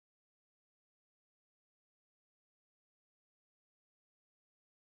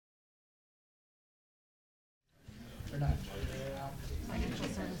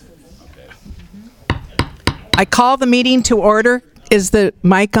I call the meeting to order. Is the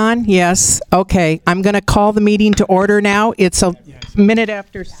mic on? Yes. Okay. I'm going to call the meeting to order now. It's a minute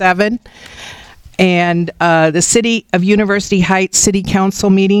after 7. And the City of University Heights City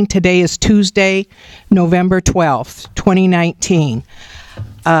Council meeting today is Tuesday, November 12th, 2019.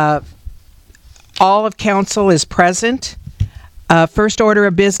 All of council is present. First order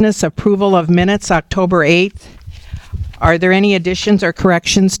of business, approval of minutes, October 8th. Are there any additions or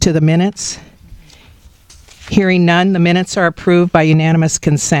corrections to the minutes? Hearing none, the minutes are approved by unanimous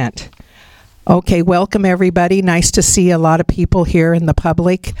consent. Okay, welcome everybody. Nice to see a lot of people here in the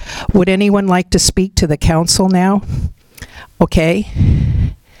public. Would anyone like to speak to the council now? Okay.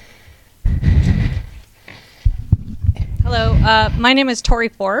 Hello, my name is Tori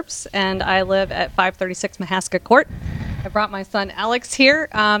Forbes, and I live at 536 Mahaska Court. I brought my son Alex here,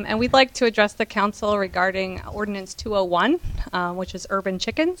 and we'd like to address the council regarding Ordinance 201, which is urban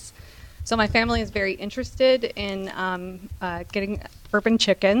chickens. So my family is very interested in getting urban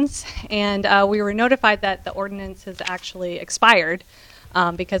chickens, and we were notified that the ordinance has actually expired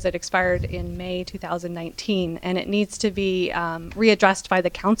because it expired in May 2019, and it needs to be readdressed by the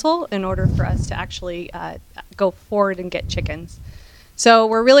council in order for us to actually go forward and get chickens. So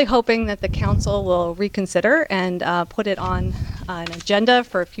we're really hoping that the council will reconsider and put it on an agenda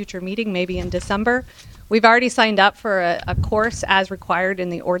for a future meeting, maybe in December. We've already signed up for a course as required in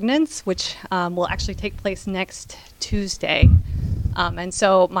the ordinance, which will actually take place next Tuesday. And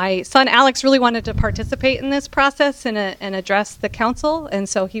so my son Alex really wanted to participate in this process and address the council, and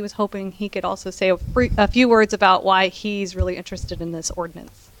so he was hoping he could also say a few words about why he's really interested in this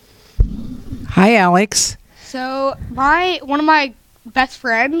ordinance. Hi, Alex. So one of my best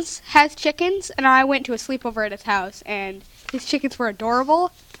friends has chickens, and I went to a sleepover at his house, and his chickens were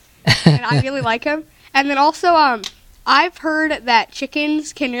adorable, and I really like them. And then also, I've heard that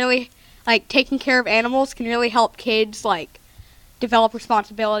chickens can really, taking care of animals can really help kids, develop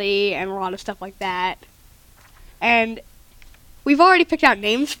responsibility and a lot of stuff like that. And we've already picked out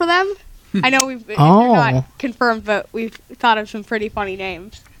names for them. I know they're not confirmed, but we've thought of some pretty funny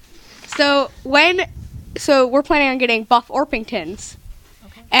names. So we're planning on getting Buff Orpingtons.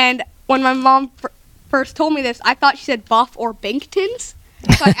 Okay. And when my mom first told me this, I thought she said Buff or Binktons.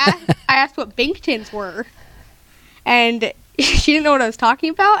 So I asked what Binktons were, and she didn't know what I was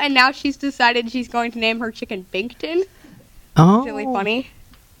talking about, and now she's decided she's going to name her chicken Binkton. Oh. It's really funny.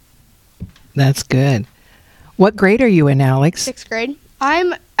 That's good. What grade are you in, Alex? 6th grade.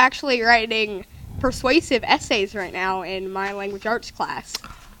 I'm actually writing persuasive essays right now in my language arts class.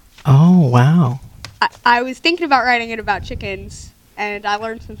 Oh, wow. I was thinking about writing it about chickens, and I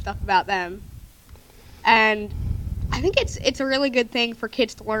learned some stuff about them. And I think it's a really good thing for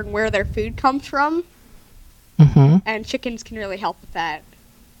kids to learn where their food comes from. Mm-hmm. And chickens can really help with that.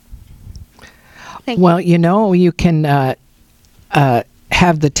 Well, you can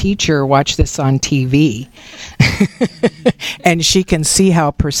have the teacher watch this on TV, and she can see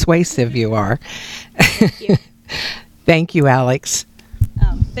how persuasive you are. Thank you. Thank you, Alex.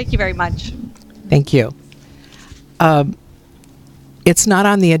 Thank you very much. Thank you. It's not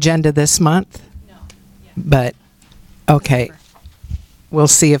on the agenda this month, but okay. We'll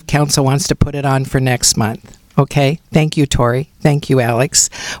see if council wants to put it on for next month. Okay. Thank you, Tori. Thank you, Alex.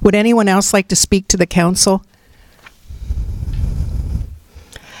 Would anyone else like to speak to the council?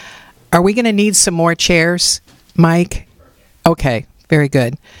 Are we going to need some more chairs, Mike? Okay. Very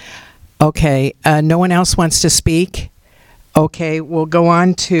good. Okay. No one else wants to speak? Okay. We'll go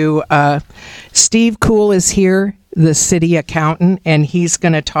on to Steve Kuhl is here, the city accountant, and he's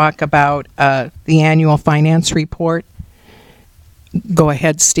going to talk about the annual finance report. Go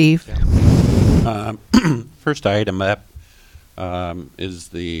ahead, Steve. First item up is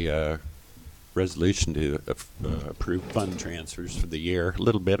the resolution to approve fund transfers for the year. A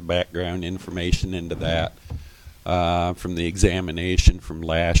little bit of background information into that. From the examination from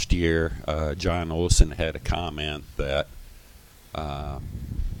last year, John Olson had a comment that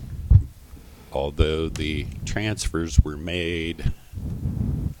although the transfers were made,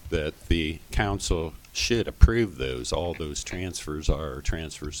 that the council should approve those. All those transfers are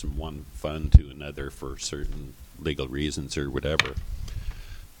transfers from one fund to another for certain legal reasons or whatever.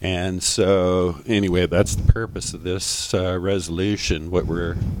 And so, anyway, that's the purpose of this resolution. What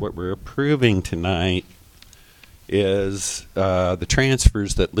we're approving tonight is the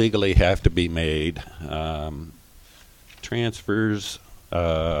transfers that legally have to be made. Transfers.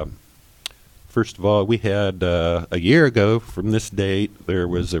 First of all, we had a year ago from this date, there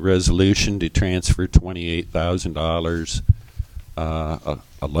was a resolution to transfer $28,000, a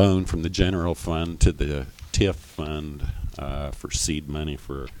loan from the general fund to the TIF fund for seed money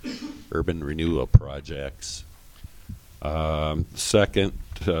for urban renewal projects. Second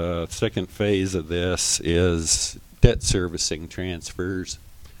phase of this is debt servicing transfers.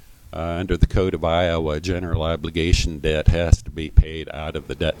 Under the Code of Iowa, general obligation debt has to be paid out of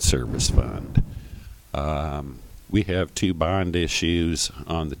the debt service fund. We have two bond issues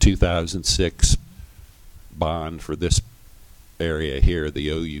on the 2006 bond for this area here, the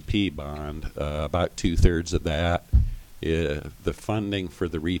OUP bond. About 2/3 of that, the funding for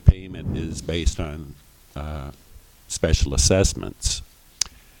the repayment is based on special assessments.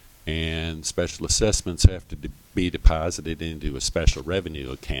 And special assessments have to be deposited into a special revenue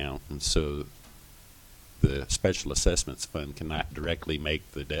account, and so the special assessments fund cannot directly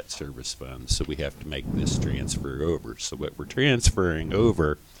make the debt service fund, so we have to make this transfer over. So what we're transferring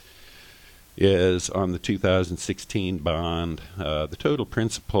over is on the 2016 bond, the total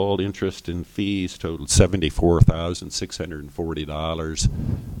principal, interest, and fees totaled $74,640.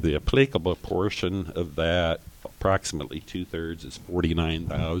 The applicable portion of that, approximately 2/3, is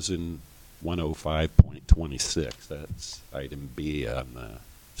 $49,105.26. That's item B on the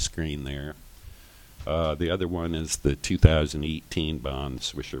screen there. The other one is the 2018 bond,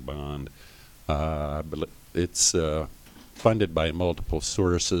 Swisher bond. But it's funded by multiple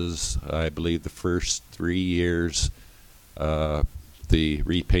sources. I believe the first 3 years the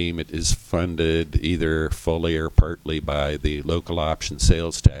repayment is funded either fully or partly by the local option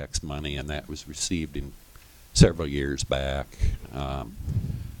sales tax money, and that was received in several years back.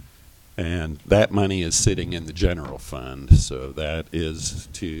 And that money is sitting in the general fund, so that is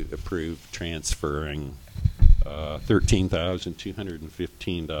to approve transferring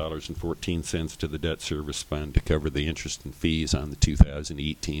 $13,215.14 to the debt service fund to cover the interest and fees on the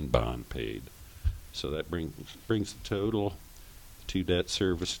 2018 bond paid. So that brings the total to debt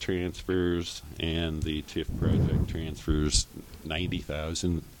service transfers and the TIF project transfers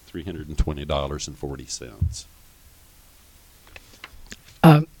 $90,320.40.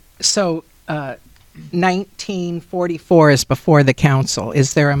 So 1944 is before the council.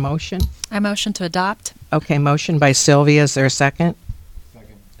 Is there a motion? I motion to adopt. Okay, motion by Sylvia. Is there a second?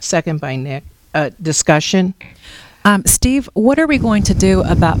 Second by Nick. Discussion? Steve, what are we going to do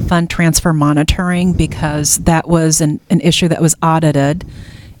about fund transfer monitoring? Because that was an issue that was audited.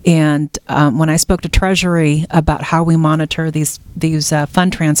 And when I spoke to Treasury about how we monitor these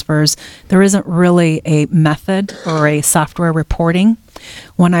fund transfers, there isn't really a method or a software reporting.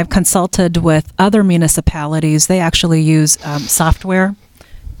 When I've consulted with other municipalities, they actually use software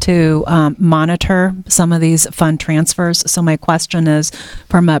to monitor some of these fund transfers. So my question is,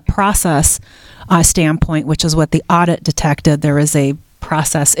 from a process standpoint, which is what the audit detected, there is a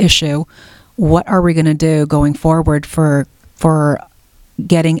process issue. What are we going to do going forward for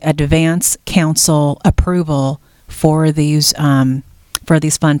getting advance council approval for these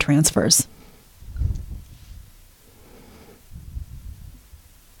fund transfers?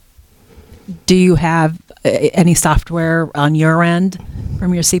 Do you have any software on your end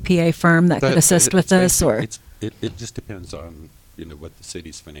from your CPA firm that could assist with this, or it just depends on what the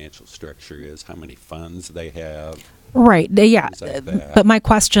city's financial structure is, how many funds they have. Right. Yeah. Like that. But my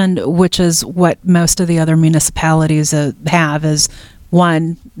question, which is what most of the other municipalities have, is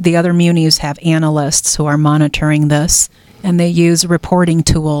one, the other munis have analysts who are monitoring this, and they use reporting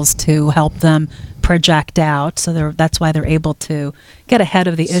tools to help them project out. So that's why they're able to get ahead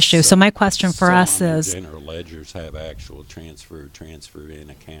of the issue. So my question for us is, general ledgers have actual transfer in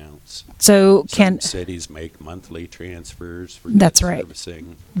accounts. So Some cities make monthly transfers for That's debt right.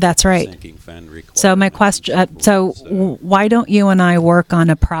 servicing. That's right. Sinking fund So my requirements question, and so so forth. why don't you and I work on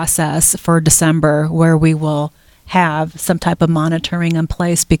a process for December where we will have some type of monitoring in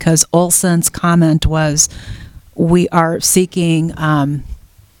place? Because Olson's comment was, we are seeking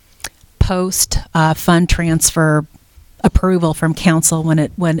post fund transfer approval from council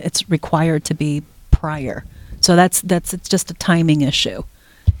when it's required to be prior. So it's just a timing issue,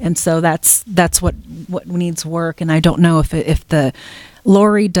 and so that's what needs work. And I don't know if the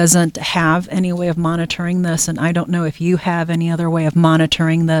Lori doesn't have any way of monitoring this, and I don't know if you have any other way of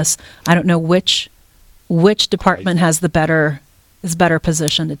monitoring this. I don't know which department is better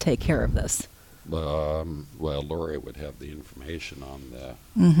positioned to take care of this. Well, Lori would have the information on the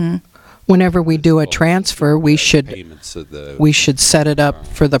Whenever we do a transfer, we should payments of the set it up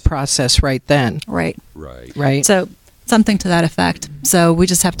for the process right then, Right. right. right? So something to that effect. So we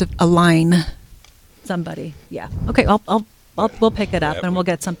just have to align somebody. Yeah. Okay. We'll pick it up That and we'll would-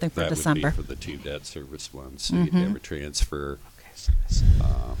 get something for that December. would be for the two debt service ones. So you'd have a transfer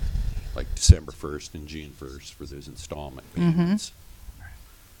like December 1st and June 1st for those installment payments.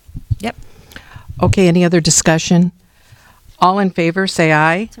 Yep. Okay, any other discussion? All in favor, say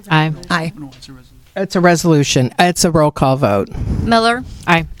aye. Aye. Aye. No, it's a resolution. It's a resolution. It's a roll call vote. Miller.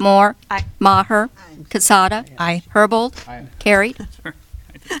 Aye. Moore. Maher. Casada. Aye. Herbold. Carried.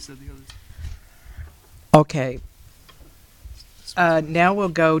 Okay. Now we'll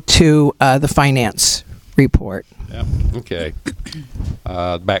go to the finance report. Yeah, okay.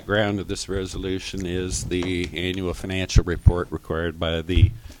 The background of this resolution is the annual financial report required by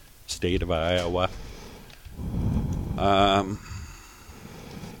the state of Iowa.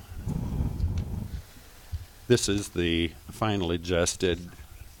 This is the final adjusted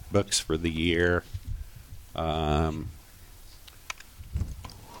books for the year. I'll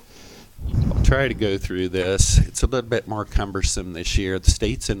try to go through this. It's a little bit more cumbersome this year. The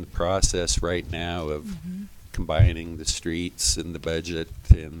state's in the process right now of combining the streets and the budget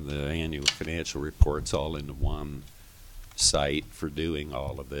and the annual financial reports all into one site for doing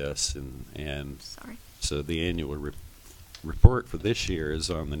all of this. And Sorry. so the annual report for this year is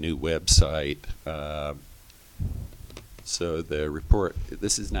on the new website. So the report,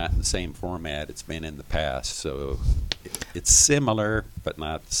 this is not in the same format it's been in the past, so it's similar but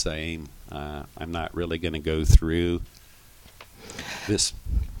not the same. I'm not really going to go through this.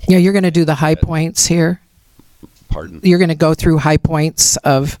 Yeah, you're going to do the high points here. Pardon? You're going to go through high points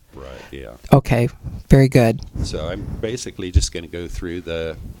of. Right, yeah. Okay, very good. So I'm basically just going to go through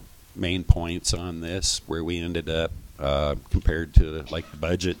the main points on this, where we ended up compared to like the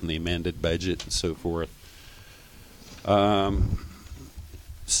budget and the amended budget and so forth.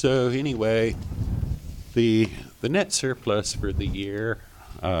 So anyway, the net surplus for the year,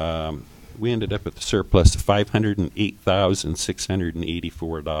 we ended up with a surplus of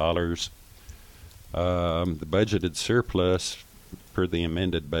 $508,684. The budgeted surplus for the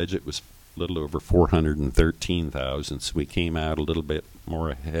amended budget was a little over $413,000, so we came out a little bit more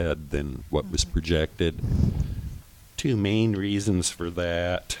ahead than what was projected. Two main reasons for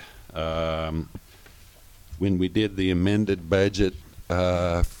that. When we did the amended budget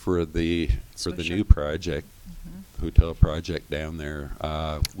for the new project, hotel project down there,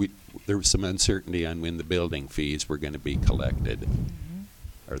 there was some uncertainty on when the building fees were going to be collected,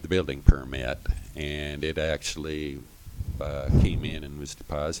 or the building permit, and it actually came in and was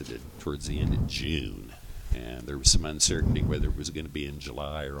deposited towards the end of June. And there was some uncertainty whether it was going to be in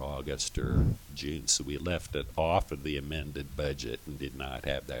July or August or June, so we left it off of the amended budget and did not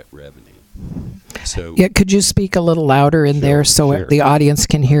have that revenue. So Yeah, could you speak a little louder in there so sure. the audience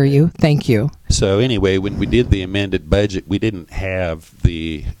can hear you? Thank you. So anyway, when we did the amended budget, we didn't have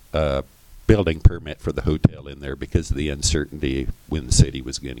the building permit for the hotel in there because of the uncertainty when the city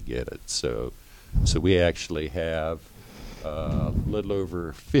was going to get it. So we actually have a little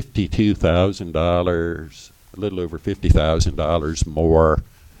over $52,000, a little over $50,000 more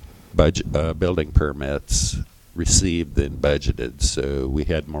budget building permits received than budgeted. So we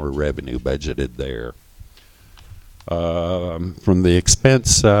had more revenue budgeted there. From the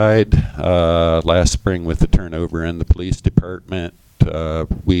expense side, last spring with the turnover in the police department,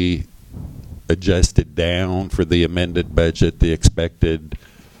 we adjusted down for the amended budget the expected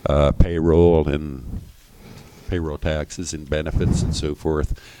payroll and payroll taxes and benefits and so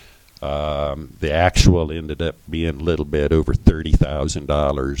forth. The actual ended up being a little bit over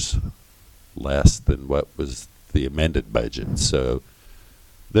 $30,000 less than what was the amended budget. So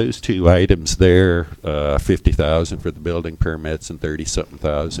those two items there, $50,000 for the building permits and $30-something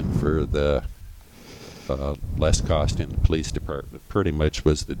thousand for the less cost in the police department, pretty much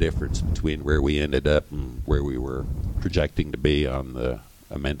was the difference between where we ended up and where we were projecting to be on the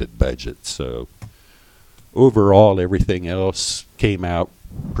amended budget. So overall, everything else came out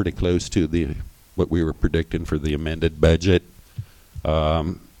pretty close to what we were predicting for the amended budget.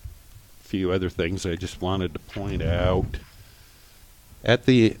 Few other things I just wanted to point out. At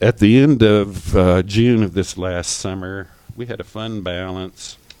the end of June of this last summer, we had a fund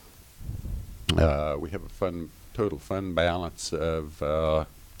balance. We have a total fund balance of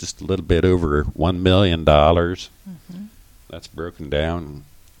just a little bit over $1 million. That's broken down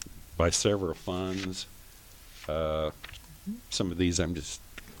by several funds. Some of these I'm just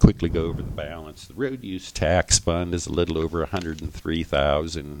quickly go over the balance. The road use tax fund is a little over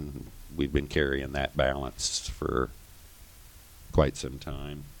 $103,000. We've been carrying that balance for quite some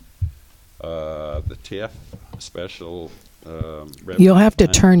time. The TIF special revenue You'll have to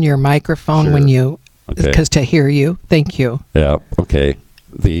fund. turn your microphone Sure. when you, Okay. because to hear you. Thank you. Yeah, okay.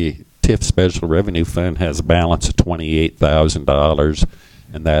 The TIF Special Revenue Fund has a balance of $28,000,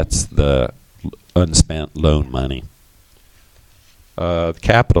 and that's the unspent loan money. The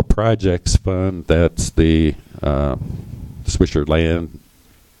Capital Projects Fund, that's the Swisher Land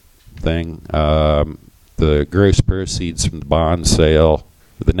thing. The gross proceeds from the bond sale,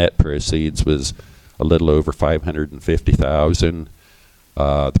 the net proceeds was a little over $550,000.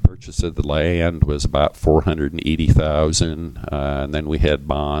 The purchase of the land was about $480,000, and then we had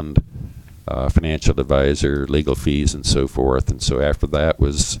bond, financial advisor, legal fees, and so forth. And so after that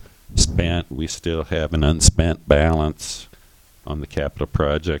was spent, we still have an unspent balance on the capital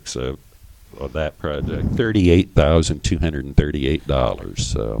projects of that project, $38,238.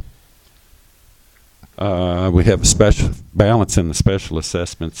 So we have a special balance in the special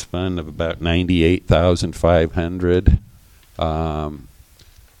assessments fund of about $98,500.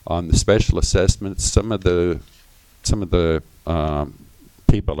 On the special assessments, some of the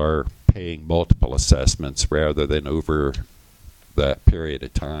people are paying multiple assessments rather than over that period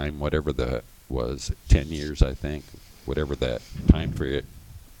of time, whatever that was, 10 years, I think, whatever that time frame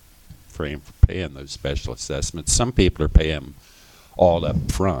for paying those special assessments. Some people are paying them all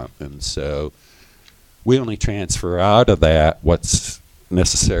up front, and so we only transfer out of that what's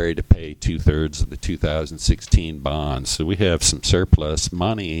necessary to pay 2/3 of the 2016 bonds. So we have some surplus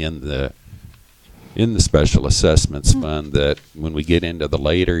money in the special assessments fund that when we get into the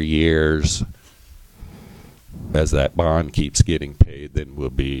later years, as that bond keeps getting paid, then we'll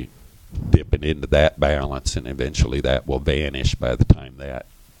be dipping into that balance, and eventually that will vanish by the time that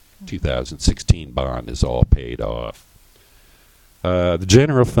 2016 bond is all paid off. The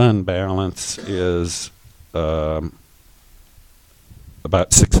general fund balance is about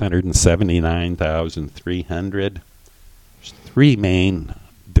 $679,300. There's three main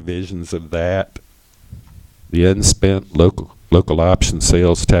divisions of that. The unspent local option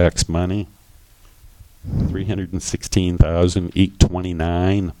sales tax money,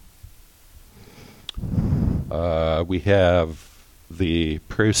 $316,829. We have the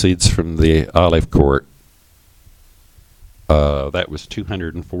proceeds from the Olive Court. That was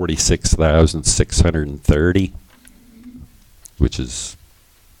 $246,630, which is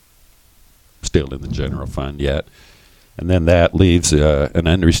still in the general fund yet. And then that leaves an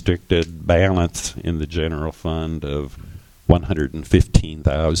unrestricted balance in the general fund of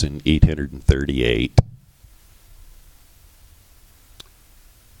 $115,838.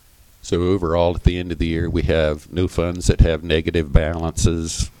 So overall, at the end of the year, we have no funds that have negative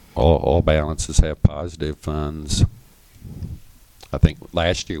balances. All balances have positive funds. I think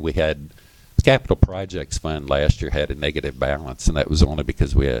last year we had the Capital Projects Fund last year had a negative balance, and that was only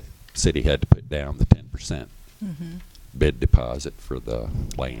because city had to put down the 10% bid deposit for the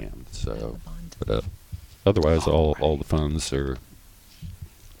land. So, but otherwise, all the funds appear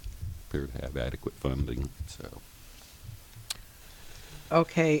to have adequate funding. So.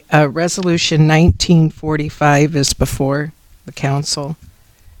 Okay, Resolution 1945 is before the council.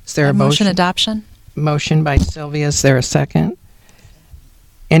 Is there a motion? Adoption. Motion by Sylvia. Is there a second?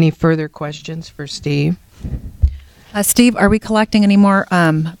 Any further questions for Steve? Steve, are we collecting any more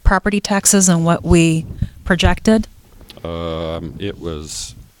property taxes than what we projected? It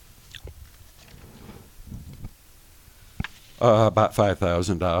was about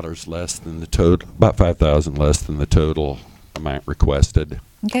 $5,000 less than the total. About $5,000 less than the total amount requested.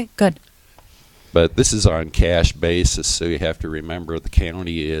 Okay, good. But this is on cash basis, so you have to remember the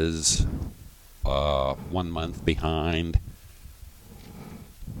county is 1 month behind.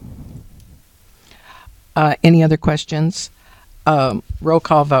 Any other questions? Roll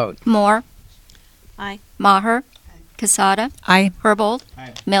call vote. Moore. Aye. Maher. Casada. Aye. Herbold.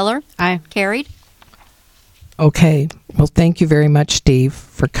 Miller. Aye. Carried. Okay. Well, thank you very much, Steve,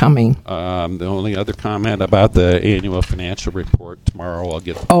 for coming. The only other comment about the annual financial report, tomorrow I'll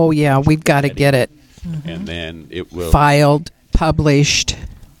get. Oh, yeah, we've got to get it And then it will. filed, published.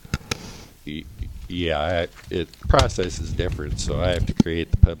 Yeah, the process is different, so I have to create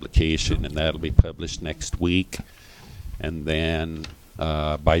the publication, and that'll be published next week. And then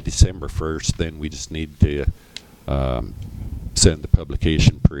by December 1st, then we just need to send the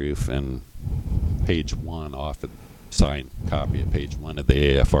publication proof and page 1 off, signed copy of page 1 of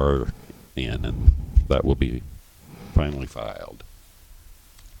the AFR in, and that will be finally filed.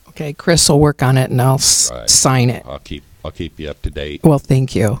 Okay, Chris will work on it, and I'll Right. sign it. I'll keep you up to date Well,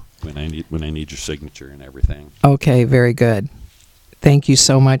 thank you. when I need your signature and everything. Okay, very good. Thank you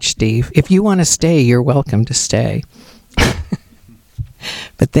so much, Steve. If you want to stay, you're welcome to stay.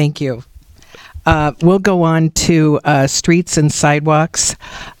 But thank you. We'll go on to streets and sidewalks.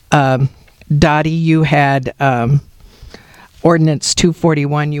 Dottie, you had ordinance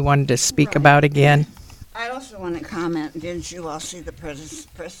 241 you wanted to speak about again. I also want to comment. Did you all see the press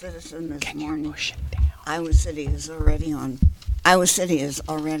citizen this morning? Push it down. Iowa City is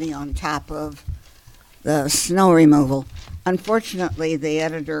already on top of the snow removal. Unfortunately, the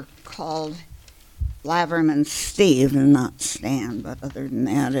editor called Laverman Steve and not Stan, but other than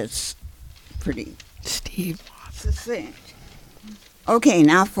that, it's pretty Steve. succinct. Okay,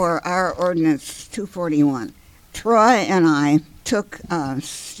 now for our ordinance 241. Troy and I took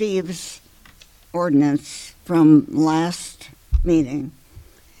Steve's ordinance from last meeting,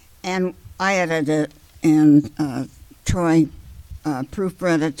 and I edited it, and Troy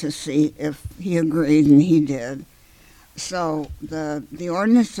proofread it to see if he agreed, and he did. So the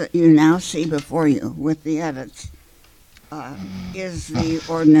ordinance that you now see before you with the edits is the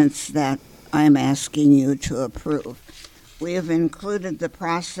ordinance that I'm asking you to approve. We have included the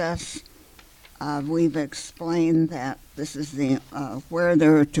process. We've explained that this is the where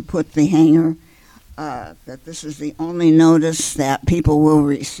they're to put the hanger, that this is the only notice that people will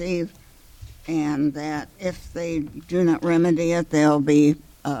receive, and that if they do not remedy it, they'll be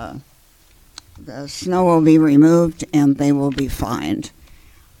the snow will be removed and they will be fined.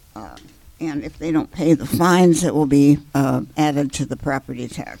 And if they don't pay the fines, it will be added to the property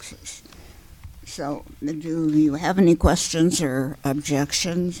taxes. So, do you have any questions or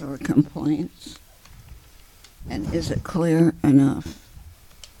objections or complaints? And is it clear enough?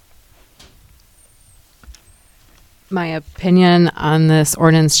 My opinion on this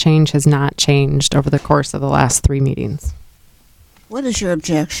ordinance change has not changed over the course of the last 3 meetings. What is your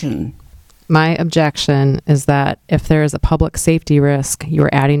objection? My objection is that if there is a public safety risk, you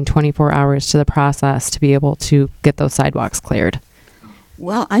are adding 24 hours to the process to be able to get those sidewalks cleared.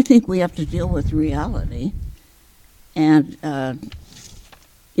 Well, I think we have to deal with reality. And,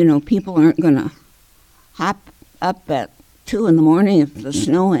 people aren't going to hop up at 2 in the morning if the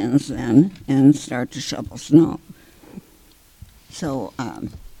snow ends then and start to shovel snow. So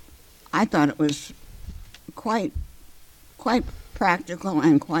I thought it was quite practical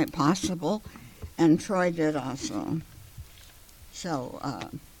and quite possible, and Troy did also.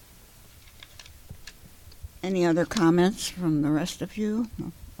 So any other comments from the rest of you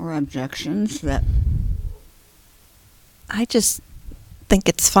or objections that? I just think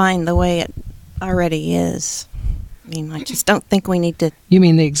it's fine the way it already is. I mean, I just don't think we need to. You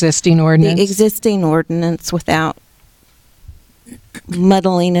mean the existing ordinance? The existing ordinance without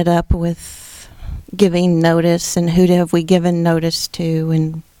muddling it up with giving notice and who have we given notice to.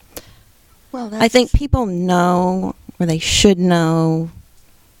 And Well, I think people know, or they should know,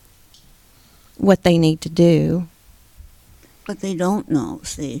 what they need to do. But they don't know,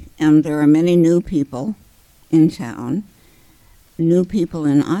 see. And there are many new people in town, new people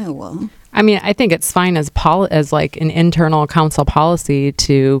in Iowa. I mean, I think it's fine as like an internal council policy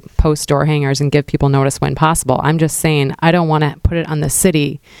to post door hangers and give people notice when possible. I'm just saying I don't want to put it on the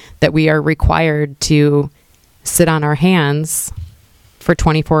city that we are required to sit on our hands for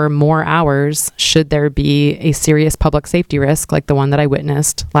 24 more hours should there be a serious public safety risk like the one that I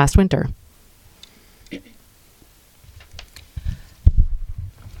witnessed last winter.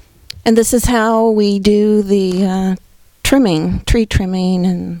 And this is how we do the tree trimming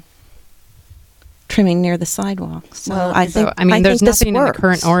and trimming near the sidewalks. So Well, I think there's this nothing in the works.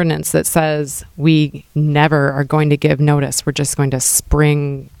 current ordinance that says we never are going to give notice. We're just going to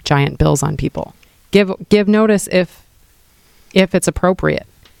spring giant bills on people. Give notice if it's appropriate.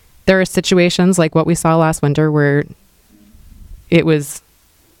 There are situations like what we saw last winter where it was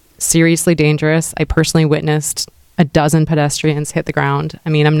seriously dangerous. I personally witnessed a dozen pedestrians hit the ground. I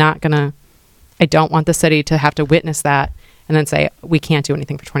mean, I don't want the city to have to witness that and then say, we can't do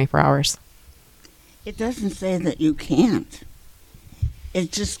anything for 24 hours. It doesn't say that you can't.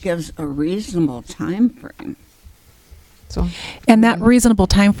 It just gives a reasonable time frame. So, And that reasonable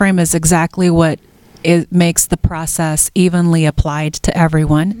time frame is exactly what it makes the process evenly applied to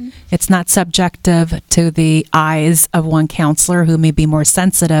everyone. Mm-hmm. It's not subjective to the eyes of one counselor who may be more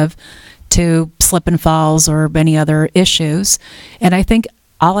sensitive to slip and falls or any other issues. And I think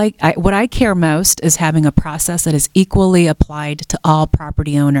what I care most is having a process that is equally applied to all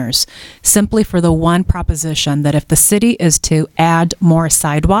property owners, simply for the one proposition that if the city is to add more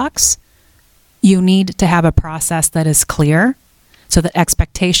sidewalks, you need to have a process that is clear so that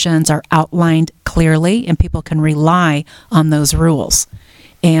expectations are outlined clearly and people can rely on those rules.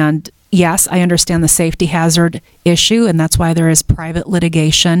 And yes, I understand the safety hazard issue, and that's why there is private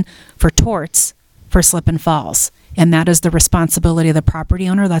litigation for torts for slip and falls. And that is the responsibility of the property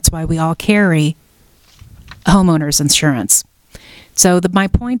owner. That's why we all carry homeowners insurance. So my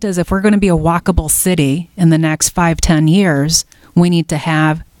point is, if we're going to be a walkable city in the next 5-10 years, we need to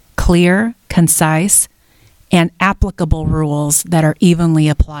have clear, concise, and applicable rules that are evenly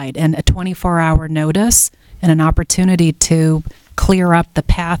applied. And a 24-hour notice and an opportunity to clear up the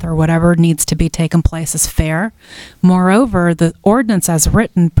path or whatever needs to be taken place is fair. Moreover, the ordinance as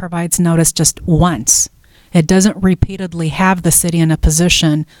written provides notice just once. It doesn't repeatedly have the city in a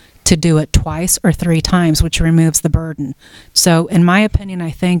position to do it twice or 3 times, which removes the burden. So in my opinion,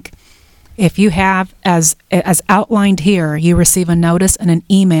 I think if you have, as outlined here, you receive a notice and an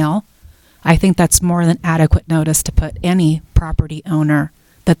email, I think that's more than adequate notice to put any property owner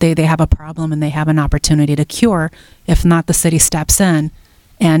that they have a problem and they have an opportunity to cure. If not, the city steps in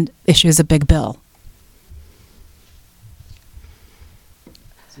and issues a big bill.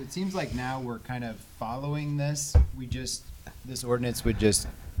 So it seems like now we're kind of following this. This ordinance would just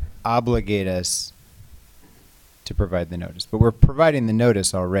obligate us to provide the notice. But we're providing the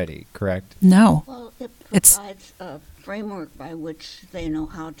notice already, correct? No. Well, it It's- provides a framework by which they know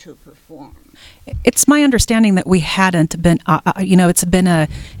how to perform. It's my understanding that we hadn't been, it's been a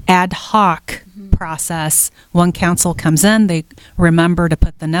ad hoc process. One council comes in, they remember to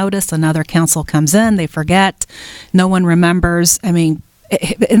put the notice. Another council comes in, they forget. No one remembers. I mean,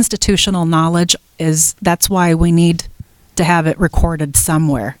 institutional knowledge that's why we need to have it recorded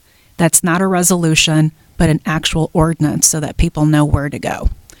somewhere. That's not a resolution, but an actual ordinance so that people know where to go.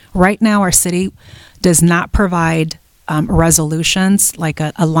 Right now, our city does not provide resolutions, like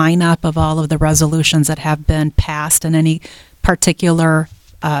a lineup of all of the resolutions that have been passed in any particular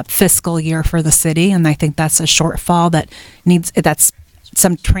fiscal year for the city, and I think that's a shortfall that's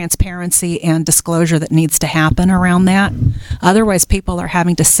some transparency and disclosure that needs to happen around that. Otherwise, people are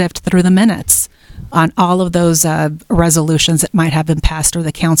having to sift through the minutes on all of those resolutions that might have been passed or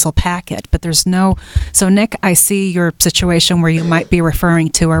the council packet. But there's no... So, Nick, I see your situation where you might be referring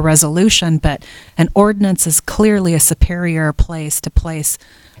to a resolution, but an ordinance is clearly a superior place to place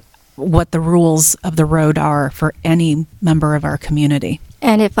what the rules of the road are for any member of our community.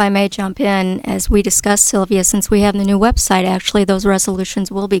 And if I may jump in, as we discussed, Sylvia, since we have the new website, actually those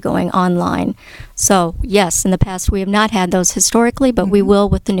resolutions will be going online. So, yes, in the past we have not had those historically, but we will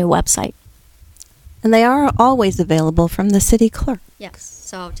with the new website. And they are always available from the city clerk. Yes.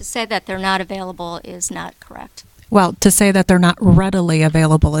 So to say that they're not available is not correct. Well, to say that they're not readily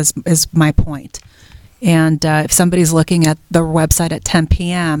available is my point. And if somebody's looking at the website at 10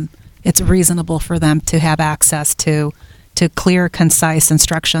 p.m., it's reasonable for them to have access to clear, concise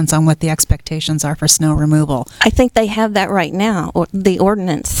instructions on what the expectations are for snow removal. I think they have that right now. Or the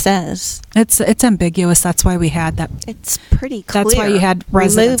ordinance says It's ambiguous. That's why we had that. it's pretty clear. That's why you had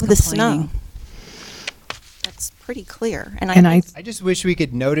residents remove the complaining. snow. That's pretty clear. I just wish we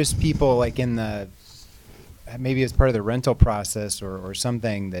could notice people like in the, maybe as part of the rental process or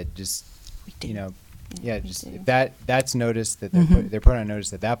something that just, We do. you know, yeah, just do. if that's noticed that they're put on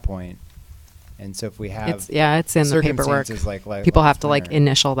notice at that point. And so if we have it's in the paperwork. circumstances like People have last to like winter-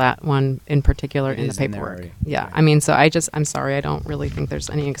 initial that one in particular It in the is in there paperwork. already. Yeah. Okay. I mean, so I'm sorry. I don't really think there's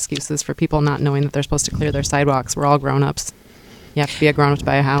any excuses for people not knowing that they're supposed to clear their sidewalks. We're all grown-ups. You have to be a grown-up to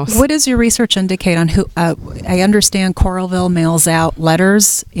buy a house. What does your research indicate on who? I understand Coralville mails out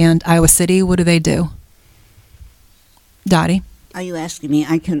letters, and Iowa City. What do they do? Dottie, Are you asking me?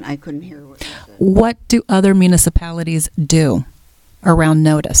 I couldn't hear what you said. what do other municipalities do around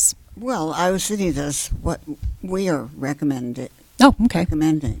notice? Well, Iowa City does what we are recommending. Oh, okay.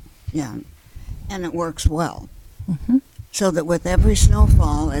 Recommending, yeah, and it works well. Mm-hmm. So that with every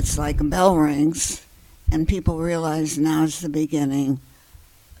snowfall, it's like a bell rings, and people realize now's the beginning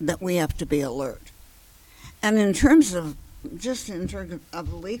that we have to be alert. And in terms of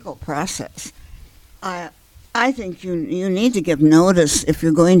of legal process, I think you need to give notice if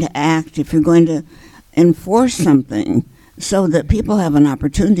you're going to act, if you're going to enforce something, so that people have an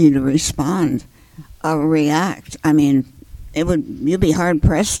opportunity to respond or react. I mean, you'd be hard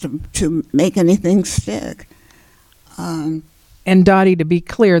pressed to make anything stick. And Dottie, to be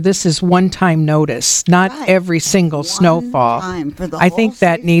clear, this is one-time notice, not Right. every single One snowfall. time for the I whole think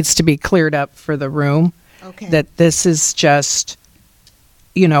that season. needs to be cleared up for the room, Okay. that this is just,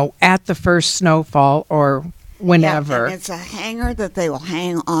 at the first snowfall or whenever. Yeah, and it's a hanger that they will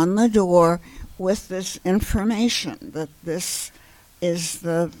hang on the door with this information that this is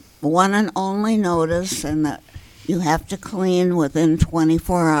the one and only notice, and that you have to clean within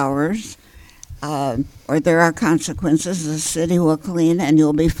 24 hours, or there are consequences. The city will clean, and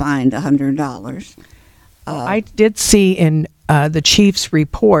you'll be fined $100. I did see in the chief's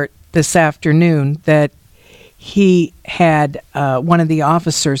report this afternoon that he had one of the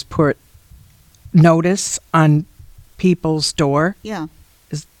officers put notice on people's door. Yeah,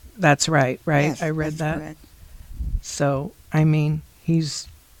 That's right? yes, I read that's that. correct. So, I mean, he's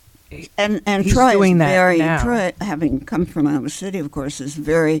And He's Troy doing is that very now. Troy, having come from Iowa City, of course, is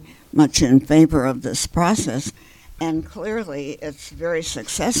very much in favor of this process, and clearly it's very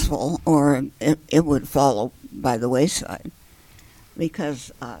successful, or it would fall by the wayside,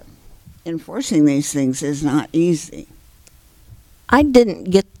 because enforcing these things is not easy. I didn't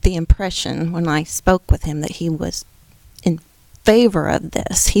get the impression when I spoke with him that he was in favor of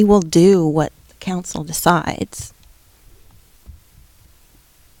this. He will do what the council decides.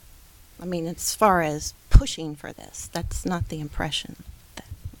 I mean, as far as pushing for this, that's not the impression that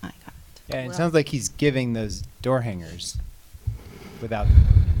I got. Yeah, and it sounds like he's giving those door hangers without the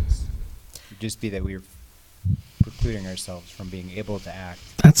ordinance. It'd just be that we're precluding ourselves from being able to act.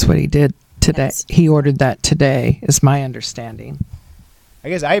 That's what he did today. Yes. He ordered that today, is my understanding. I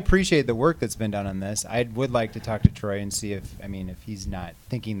guess I appreciate the work that's been done on this. I would like to talk to Troy and see if he's not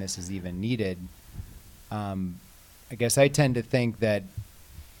thinking this is even needed. I guess I tend to think that,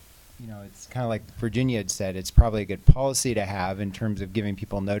 it's kind of like Virginia had said, it's probably a good policy to have in terms of giving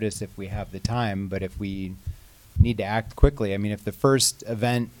people notice if we have the time, but if we need to act quickly. I mean, if the first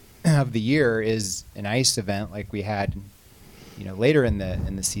event of the year is an ice event like we had, later in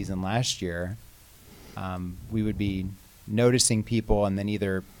the season last year, we would be noticing people and then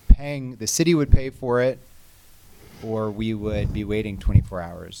either the city would pay for it, or we would be waiting 24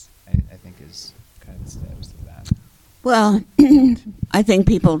 hours, I think is kind of the status of that. Well, I think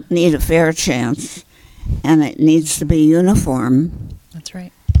people need a fair chance, and it needs to be uniform, That's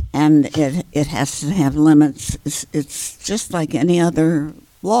right. and it has to have limits. It's just like any other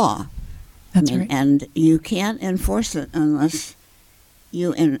law. That's right. And you can't enforce it unless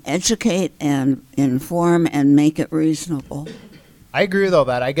you educate and inform and make it reasonable. I agree with all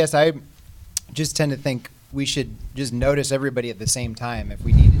that. I guess I just tend to think we should just notice everybody at the same time. If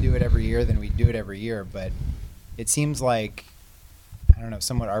we need to do it every year, then we do it every year. But it seems like, I don't know,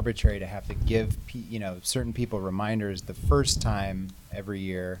 somewhat arbitrary to have to give certain people reminders the first time every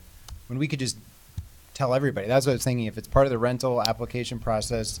year when we could just tell everybody. That's what I was thinking. If it's part of the rental application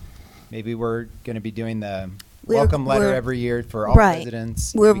process, maybe we're going to be doing the welcome letter every year for all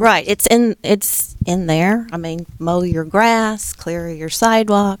residents. We're right. It's in there. I mean, mow your grass, clear your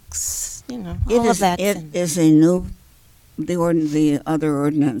sidewalks. All of that. It is the other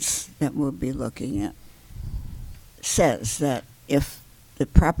ordinance that we'll be looking at says that if the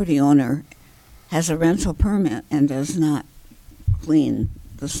property owner has a rental permit and does not clean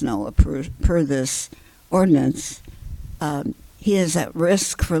the snow per this ordinance, he is at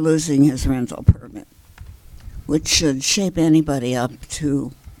risk for losing his rental permit, which should shape anybody up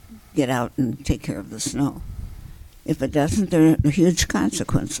to get out and take care of the snow. If it doesn't, there are huge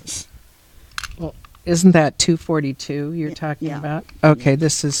consequences. Well, isn't that 242 you're talking Yeah. about? Okay,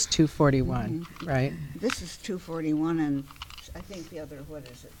 this is 241, right? This is 241, and I think the other, what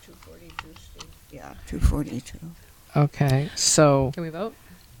is it, 242, Steve? Yeah, 242. Okay, so Can we vote?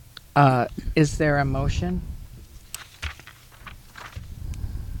 is there a motion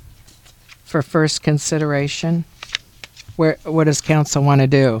for first consideration? What does council want to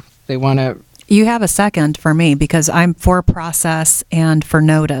do? They want to, You have a second for me because I'm for process and for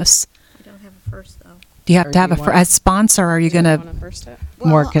notice. We don't have a first, though. Do you have Or to have do you a want- sponsor? Or are you going to? First it?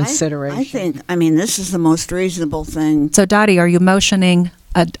 more Well, consideration? I think, this is the most reasonable thing. So, Dottie, are you motioning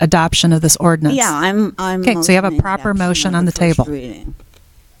adoption of this ordinance? Yeah, I'm. Okay, so you have a motioning proper adoption motion of on the first table. reading.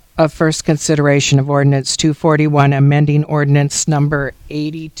 Of first consideration of ordinance 241, amending ordinance number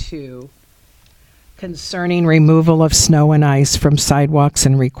 82 concerning removal of snow and ice from sidewalks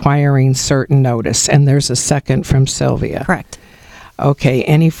and requiring certain notice. And there's a second from Sylvia. Correct. Okay,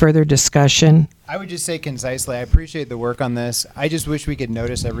 any further discussion? I would just say concisely, I appreciate the work on this. I just wish we could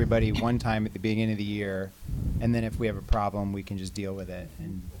notice everybody one time at the beginning of the year, and then if we have a problem, we can just deal with it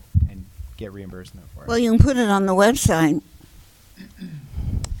and get reimbursement for it. Well, you can put it on the website,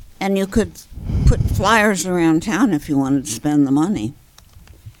 and you could put flyers around town if you wanted to spend the money.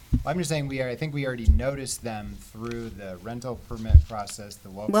 I'm just saying I think we already noticed them through the rental permit process, the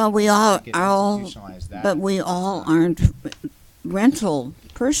welcome. Well, we all ticket, are all, institutionalize that. but we all aren't rental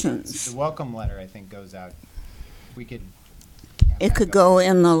persons. The welcome letter, I think, goes out. We could. It could go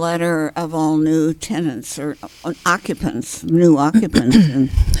in the letter of all new tenants or occupants, new occupants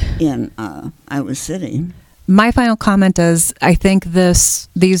in Iowa City. My final comment is I think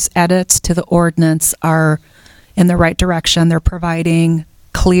these edits to the ordinance are in the right direction. They're providing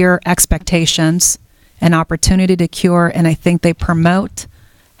clear expectations, an opportunity to cure, and I think they promote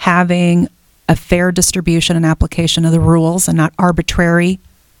having a fair distribution and application of the rules and not arbitrary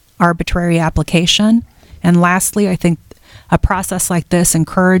application. And lastly, I think a process like this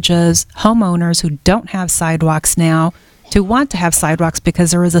encourages homeowners who don't have sidewalks now to want to have sidewalks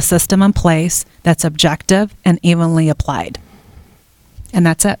because there is a system in place that's objective and evenly applied. And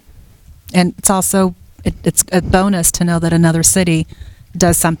that's it. And it's also, it's a bonus to know that another city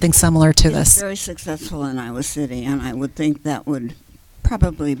does something similar to It's this. very successful in Iowa City, and I would think that would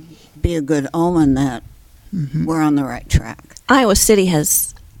probably be a good omen that we're on the right track. Iowa City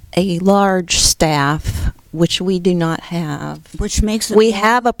has a large staff, which we do not have. Which makes it We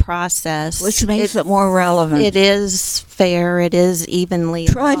have a process. which makes it more relevant. It is fair. It is evenly.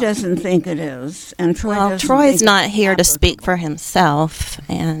 Troy doesn't think it is, and Troy Well, doesn't Troy's think not it's here to speak applicable. for himself,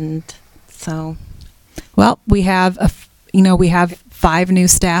 and so Well, we have we have 5 new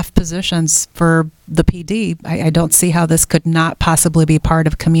staff positions for the PD. I don't see how this could not possibly be part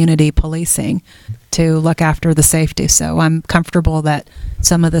of community policing to look after the safety. So I'm comfortable that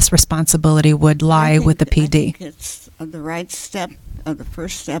some of this responsibility would lie with the I PD. think it's the right step, the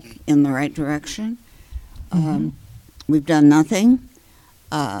first step in the right direction. We've done nothing,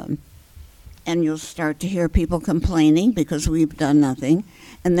 and you'll start to hear people complaining because we've done nothing,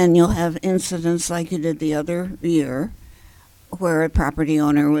 and then you'll have incidents like you did the other year, where a property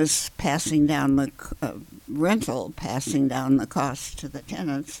owner was passing down the passing down the cost to the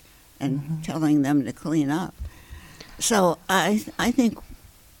tenants and telling them to clean up. So I think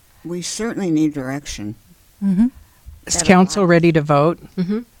we certainly need direction. Is That council aligns. ready to vote?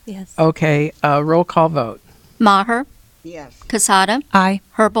 yes. Okay, roll call vote. Maher, Yes. Casada, Aye.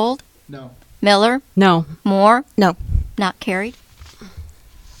 Herbold, No. Miller, No. Moore. No. Not carried.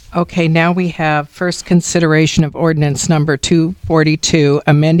 Okay, now we have first consideration of ordinance number 242,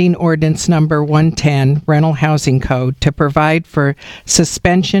 amending ordinance number 110, rental housing code, to provide for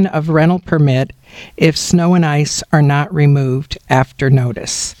suspension of rental permit if snow and ice are not removed after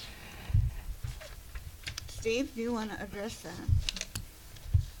notice. Steve, do you want to address that?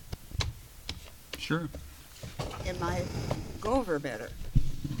 Sure. It might go over better.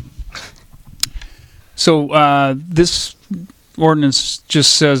 So this ordinance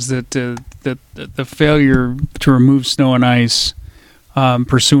just says that that the failure to remove snow and ice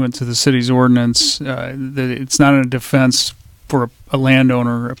pursuant to the city's ordinance, that it's not a defense for a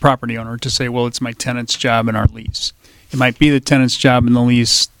landowner, a property owner, to say, well, it's my tenant's job in our lease. It might be the tenant's job in the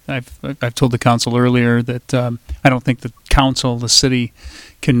lease. I've told the council earlier that I don't think the council, the city,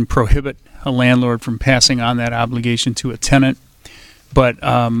 can prohibit a landlord from passing on that obligation to a tenant, but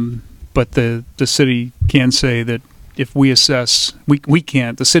the city can say that if we assess,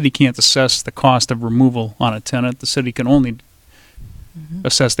 the city can't assess the cost of removal on a tenant. The city can only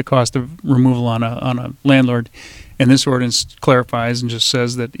assess the cost of removal on a landlord. And this ordinance clarifies and just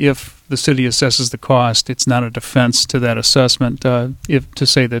says that if the city assesses the cost, it's not a defense to that assessment, if to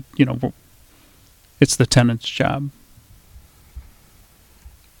say that, it's the tenant's job.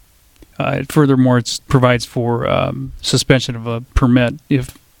 Furthermore, it provides for suspension of a permit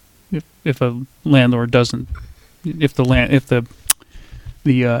if a landlord doesn't, if the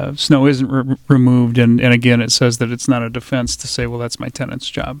snow isn't removed, and again it says that it's not a defense to say, well, that's my tenant's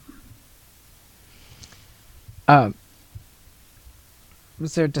job. Was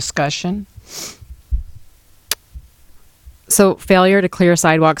there discussion? So failure to clear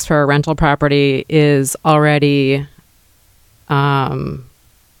sidewalks for a rental property is already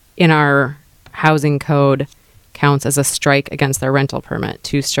in our housing code counts as a strike against their rental permit.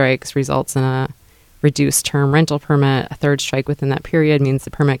 2 strikes results in a reduced term rental permit. A 3rd strike within that period means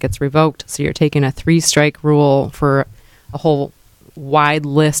the permit gets revoked. So you're taking a 3-strike rule for a whole wide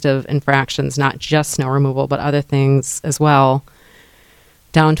list of infractions, not just snow removal, but other things as well,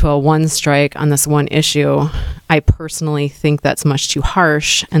 down to a 1 strike on this one issue. I personally think that's much too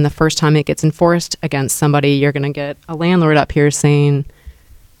harsh. And the first time it gets enforced against somebody, you're going to get a landlord up here saying,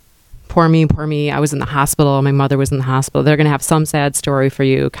 poor me, I was in the hospital, my mother was in the hospital. They're going to have some sad story for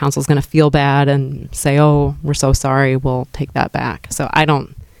you. Council's going to feel bad and say, oh, we're so sorry, we'll take that back. So I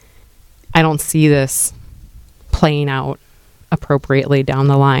don't see this playing out appropriately down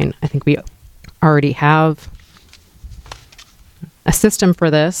the line. I think we already have a system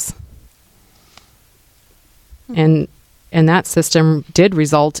for this, and that system did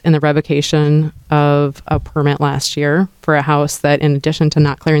result in the revocation of a permit last year for a house that, in addition to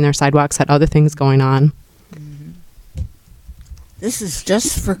not clearing their sidewalks, had other things going on. This is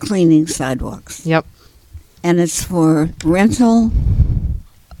just for cleaning sidewalks. Yep. And it's for rental,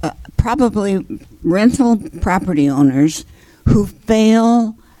 probably rental property owners who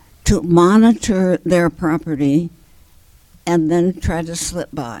fail to monitor their property and then try to slip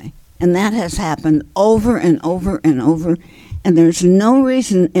by. And that has happened over and over and over. And there's no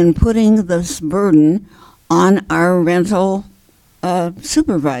reason in putting this burden on our rental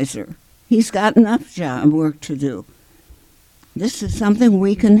supervisor. He's got enough job work to do. This is something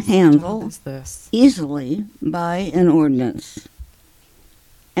we can handle What is this? easily by an ordinance.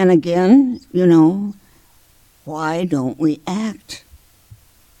 And again, why don't we act?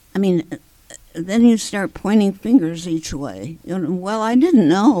 I mean, then you start pointing fingers each way. Well, I didn't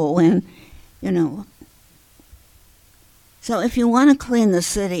know, and So if you want to clean the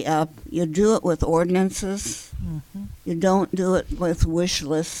city up, you do it with ordinances. You don't do it with wish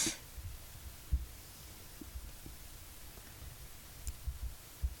lists.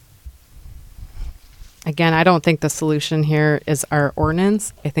 Again, I don't think the solution here is our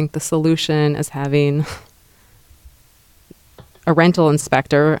ordinance. I think the solution is having a rental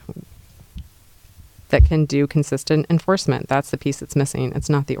inspector that can do consistent enforcement. That's the piece that's missing. It's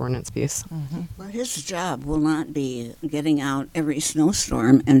not the ordinance piece. But his job will not be getting out every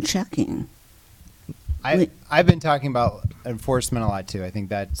snowstorm and checking. I've been talking about enforcement a lot too. I think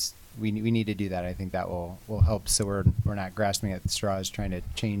that's we need to do that. I think that will help, so we're not grasping at the straws trying to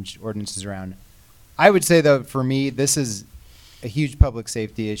change ordinances around. I would say though, for me, this is a huge public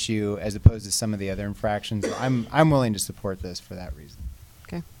safety issue as opposed to some of the other infractions. So I'm willing to support this for that reason.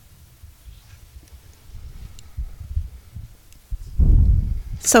 Okay.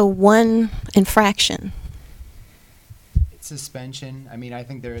 So one infraction. It's suspension. I mean, I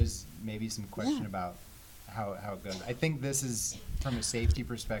think there is maybe some question about how it goes. I think this is, from a safety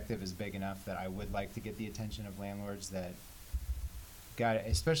perspective, is big enough that I would like to get the attention of landlords that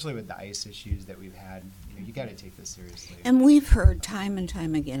especially with the ice issues that we've had, you got to take this seriously. And we've heard time and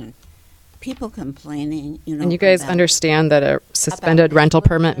time again, people complaining, And you guys understand that a suspended rental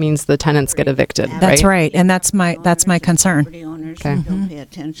permit means the tenants get evicted, That's right? right, and that's my concern. Property owners Okay. who don't pay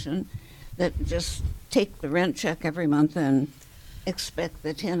attention, that just take the rent check every month and expect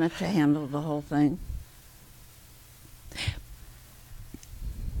the tenant to handle the whole thing.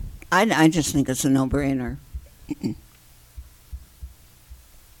 I just think it's a no-brainer.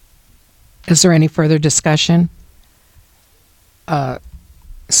 Is there any further discussion?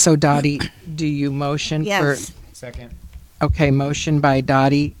 So Dottie, do you motion Yes. for? Second. Okay, motion by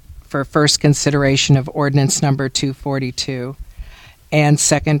Dottie for first consideration of ordinance number 242, and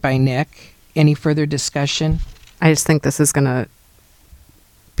second by Nick. Any further discussion? I just think this is going to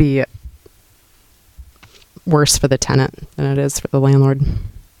be worse for the tenant than it is for the landlord.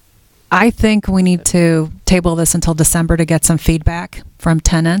 I think we need to table this until December to get some feedback from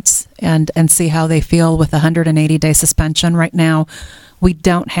tenants and see how they feel with a 180-day suspension. Right now, we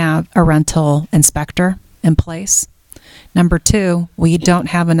don't have a rental inspector in place. Number two, we don't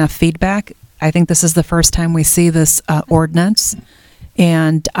have enough feedback. I think this is the first time we see this ordinance,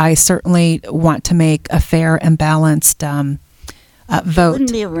 and I certainly want to make a fair and balanced vote.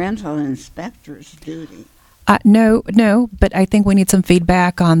 Wouldn't be a rental inspector's duty. No, but I think we need some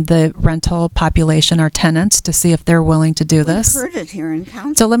feedback on the rental population, our tenants, to see if they're willing to do this. We've heard it here in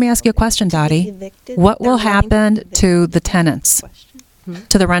council. So let me ask you a question, Dottie. What will happen to the tenants,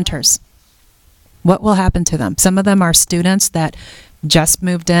 to the renters? What will happen to them? Some of them are students that just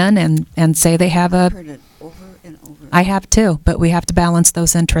moved in and say they have I've heard it over and over. I have too, but we have to balance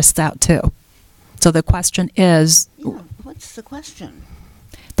those interests out too. So the question is, What's the question?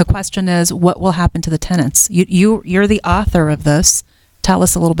 The question is, what will happen to the tenants? You're the author of this. Tell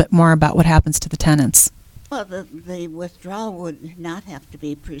us a little bit more about what happens to the tenants. Well, the withdrawal would not have to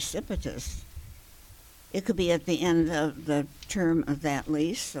be precipitous. It could be at the end of the term of that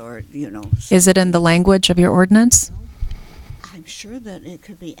lease, or, Is it in the language of your ordinance? I'm sure that it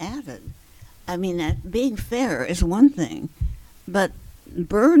could be added. I mean, being fair is one thing, but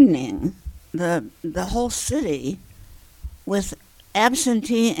burdening the whole city with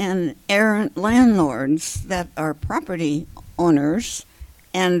absentee and errant landlords that are property owners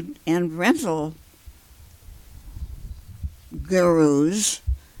and rental gurus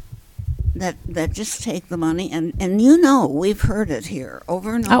that just take the money, and we've heard it here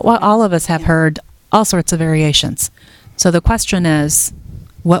over and over. Well, all of us have heard all sorts of variations. So the question is,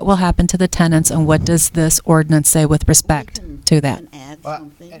 what will happen to the tenants, and what does this ordinance say with respect to that?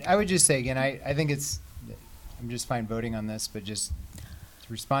 Well, I would just say again, I think I'm just fine voting on this, but just to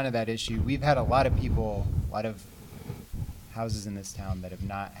respond to that issue, we've had a lot of people, a lot of houses in this town that have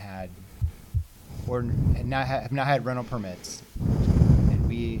not had have not had rental permits, and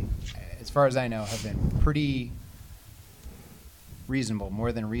we, as far as I know, have been pretty reasonable,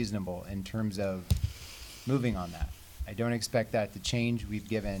 more than reasonable, in terms of moving on that. I don't expect that to change. We've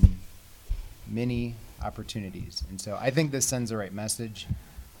given many opportunities, and so I think this sends the right message.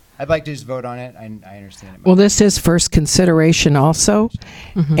 I'd like to just vote on it. I understand it. Well, this is first consideration also,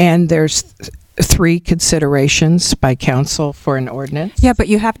 and there's 3 considerations by council for an ordinance. Yeah, but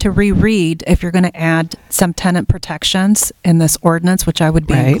you have to reread if you're going to add some tenant protections in this ordinance, which I would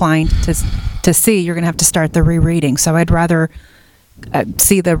be inclined to see. You're going to have to start the rereading. So I'd rather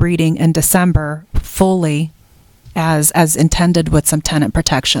see the reading in December fully as intended with some tenant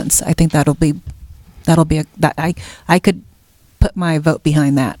protections. I think that'll be I could put my vote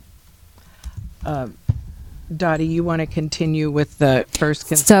behind that. Dottie, you want to continue with the first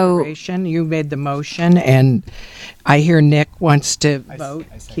So- consideration? You made the motion, and I hear Nick wants to vote.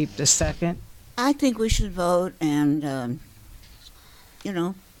 I second. Keep the second. I think we should vote and,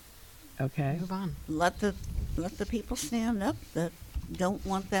 Okay. Move on. let the people stand up that don't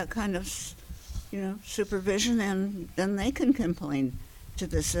want that kind of, supervision, and then they can complain to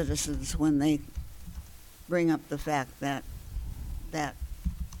the citizens when they bring up the fact that that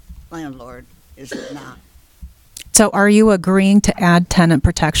landlord is not. So are you agreeing to add tenant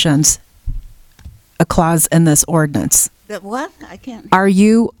protections, a clause in this ordinance? That what? I can't. Are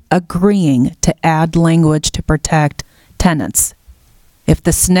you agreeing to add language to protect tenants? If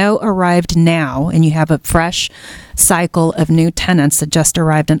the snow arrived now and you have a fresh cycle of new tenants that just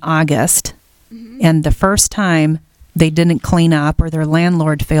arrived in August, and the first time they didn't clean up or their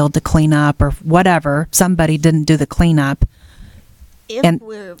landlord failed to clean up or whatever, somebody didn't do the cleanup, If and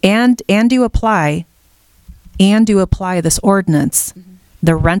we're and you apply this ordinance,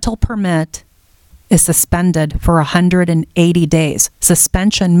 the rental permit is suspended for 180 days.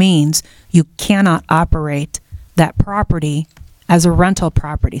 Suspension means you cannot operate that property as a rental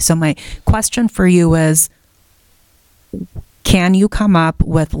property. So my question for you is, can you come up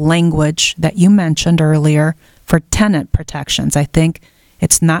with language that you mentioned earlier for tenant protections? I think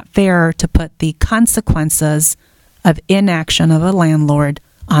it's not fair to put the consequences of inaction of a landlord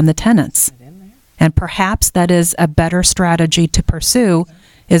on the tenants. And perhaps that is a better strategy to pursue,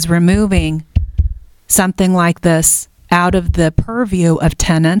 is removing something like this out of the purview of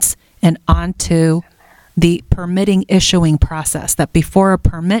tenants and onto the permitting issuing process, that before a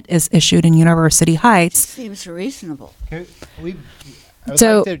permit is issued in University Heights. seems reasonable. I would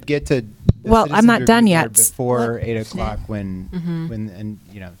So- like to get to. The Well, I'm not citizens done review yet. board before What? 8:00 when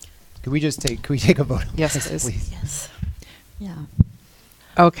Can we take a vote? on Yes, this, please. please? Yes. Yeah.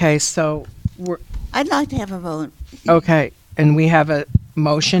 Okay, so we're I'd like to have a vote. okay, and we have a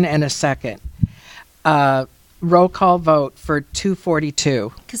motion and a second. Roll call vote for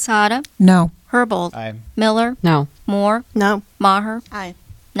 242. Casada, No. Herbold, Aye. Miller, No. Moore, No. Maher, Aye.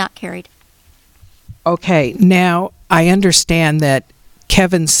 not carried. Okay, now I understand that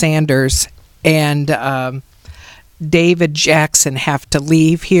Kevin Sanders and David Jackson have to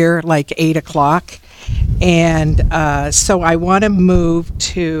leave here like 8:00. And so I want to move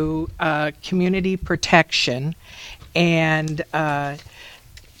to community protection. And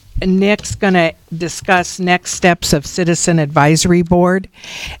Nick's going to discuss next steps of Citizen Advisory Board.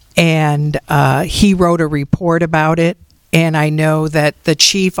 And he wrote a report about it. And I know that the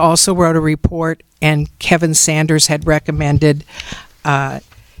chief also wrote a report, and Kevin Sanders had recommended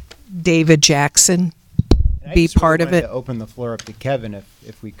David Jackson And I be just really part of wanted it. To open the floor up to Kevin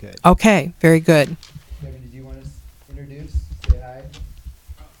if we could. Okay, very good. Kevin, did you want to introduce? Say hi.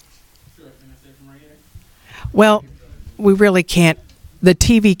 Well, we really can't, the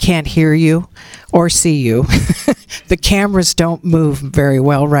TV can't hear you or see you. The cameras don't move very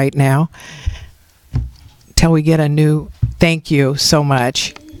well right now. Till we get a new, thank you so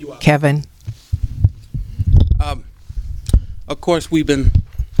much, Kevin. Of course, we've been.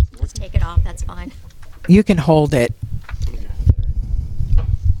 Let's take it off, that's fine. You can hold it.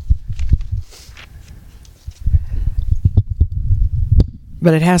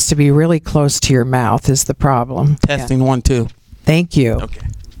 But it has to be really close to your mouth is the problem. Testing Yeah. 1 2. Thank you. Okay.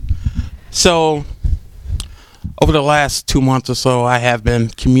 So, over the last 2 months or so, I have been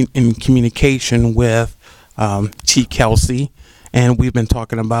in communication with Chief Kelsey, and we've been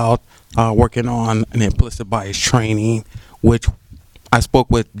talking about working on an implicit bias training, which I spoke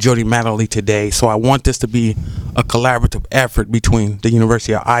with Jody Matterly today. So I want this to be a collaborative effort between the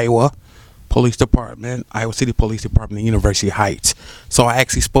University of Iowa Police Department, Iowa City Police Department, and University Heights. So I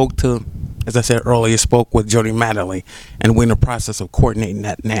actually spoke to, as I said earlier, spoke with Jody Matterly, and we're in the process of coordinating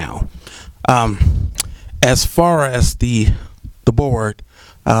that now. As far as the board,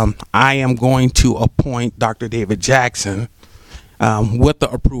 I am going to appoint Dr. David Jackson with the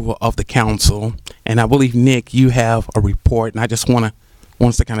approval of the council, and I believe, Nick, you have a report, and I just want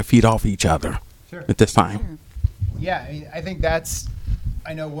us to kind of feed off each other at this time. Yeah, I think that's.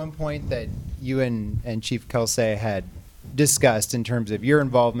 I know one point that you and Chief Kelsey had discussed in terms of your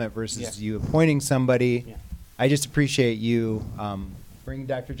involvement versus you appointing somebody. Yeah. I just appreciate you bringing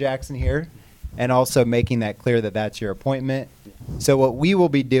Dr. Jackson here and also making that clear that that's your appointment. So what we will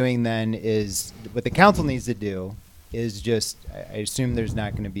be doing then is, what the council needs to do is just, I assume there's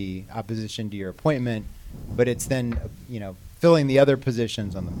not going to be opposition to your appointment, but it's then, filling the other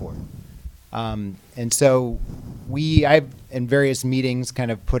positions on the board. And so I've in various meetings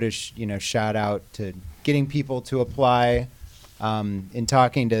kind of put a shout out to getting people to apply. In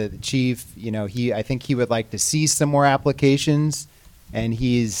talking to the chief, I think he would like to see some more applications, and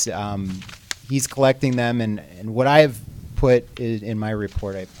he's collecting them. And what I've put in my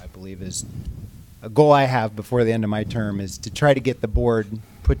report, I believe, is a goal I have before the end of my term is to try to get the board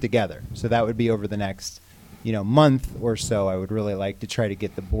put together. So that would be over the next, month or so. I would really like to try to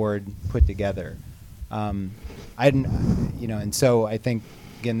get the board put together. And so I think,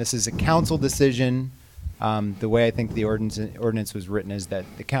 again, this is a council decision. The way I think the ordinance was written is that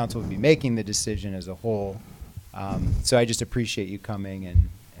the council would be making the decision as a whole. So I just appreciate you coming and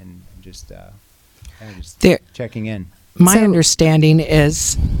just checking in. My understanding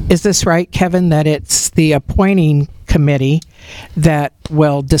is this right, Kevin, that it's the appointing committee that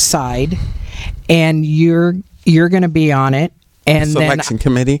will decide, and you're going to be on it, and selection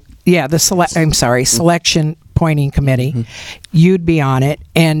committee. Yeah, selection appointing committee. You'd be on it,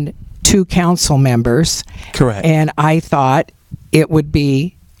 and 2 council members. Correct. And I thought it would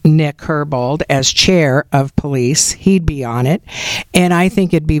be Nick Herbold as chair of police. He'd be on it. And I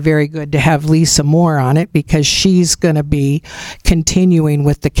think it'd be very good to have Lisa Moore on it because she's going to be continuing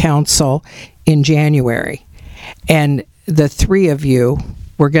with the council in January. And the 3 of you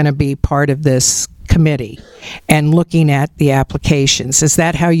were going to be part of this committee and looking at the applications. Is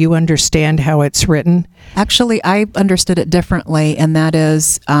that how you understand how it's written? Actually, I understood it differently, and that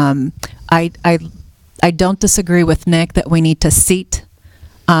is, I don't disagree with Nick that we need to seat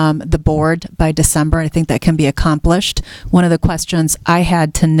the board by December. I think that can be accomplished. One of the questions I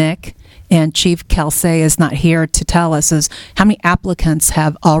had to Nick, and Chief Kelsey is not here to tell us, is how many applicants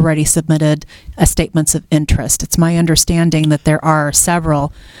have already submitted statements of interest. It's my understanding that there are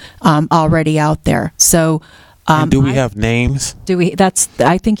several already out there. So, do we have names? Do we?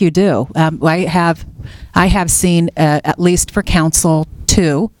 I think you do. I have seen at least for council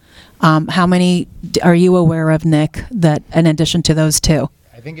 2. How many are you aware of, Nick? That in addition to those 2.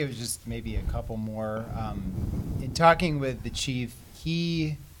 I think it was just maybe a couple more. In talking with the chief,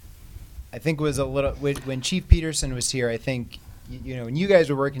 I think was a little, when Chief Peterson was here, I think, when you guys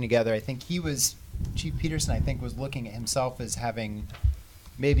were working together, I think Chief Peterson, I think, was looking at himself as having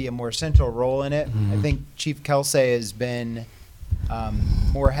maybe a more central role in it. I think Chief Kelsey has been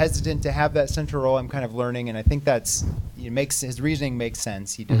more hesitant to have that central role. I'm kind of learning, and I think his reasoning makes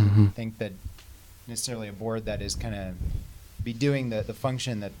sense. He doesn't think that necessarily a board that is kind of be doing the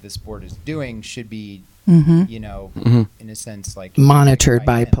function that this board is doing should be, in a sense, like monitored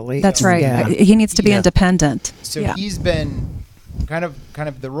by police. That's right. Yeah. He needs to be independent. So he's been kind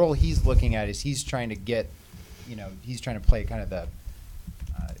of the role he's looking at is he's trying to get, he's trying to play kind of the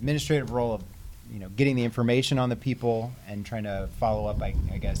administrative role of, getting the information on the people and trying to follow up, I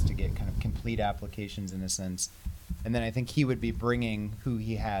guess, to get kind of complete applications in a sense. And then I think he would be bringing who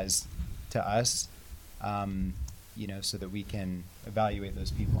he has to us. So that we can evaluate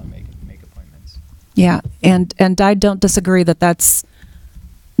those people and make appointments. Yeah, and I don't disagree that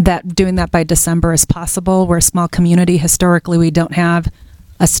doing that by December is possible. We're a small community. Historically, we don't have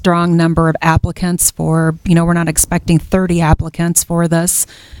a strong number of applicants for, we're not expecting 30 applicants for this.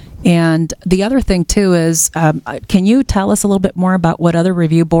 And the other thing, too, is can you tell us a little bit more about what other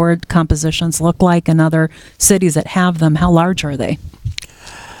review board compositions look like in other cities that have them? How large are they?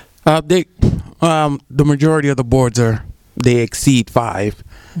 The majority of the boards they exceed 5,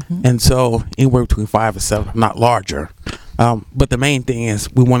 and so anywhere between 5 and 7, not larger. But the main thing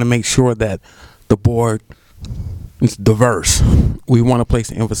is we want to make sure that the board is diverse. We want to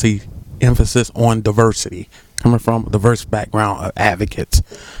place emphasis on diversity, coming from a diverse background of advocates.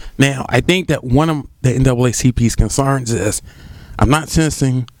 Now, I think that one of the NAACP's concerns is I'm not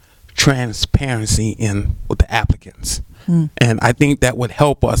sensing transparency with the applicants. And I think that would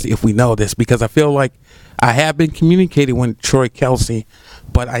help us if we know this, because I feel like I have been communicating with Troy Kelsey,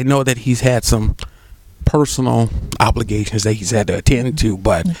 but I know that he's had some personal obligations that he's had to attend to,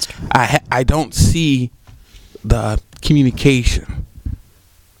 but I don't see the communication.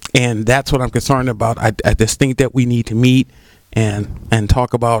 And that's what I'm concerned about. I just think that we need to meet and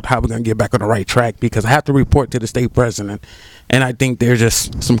talk about how we're going to get back on the right track, because I have to report to the state president, and I think there's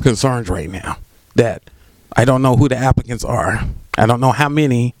just some concerns right now that I don't know who the applicants are. I don't know how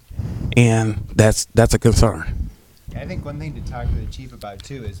many, and that's a concern. I think one thing to talk to the chief about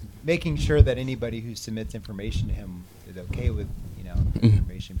too is making sure that anybody who submits information to him is okay with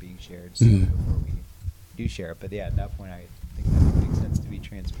information being shared before we do share it. But yeah, at that point, I think that would make sense to be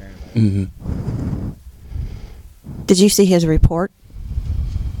transparent about it. Did you see his report?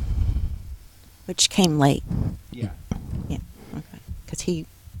 Which came late. Yeah. Yeah. Okay. Because he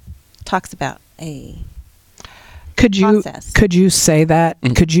talks about a process. Could you say that?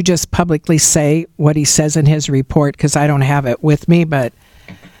 Could you just publicly say what he says in his report? Because I don't have it with me, but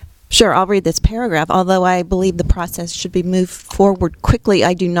Sure, I'll read this paragraph. Although I believe the process should be moved forward quickly,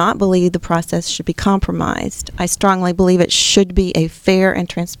 I do not believe the process should be compromised. I strongly believe it should be a fair and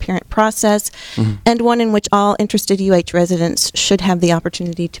transparent process, and one in which all interested UH residents should have the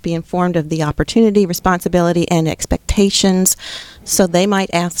opportunity to be informed of the opportunity, responsibility, and expectations, so they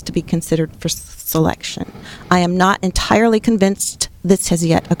might ask to be considered for selection. I am not entirely convinced this has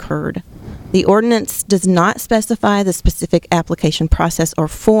yet occurred. The ordinance does not specify the specific application process or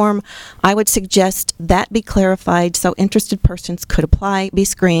form. I would suggest that be clarified so interested persons could apply, be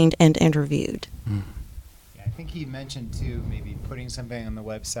screened, and interviewed. Yeah, I think he mentioned too, maybe putting something on the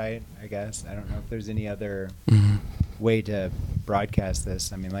website, I guess. I don't know if there's any other way to broadcast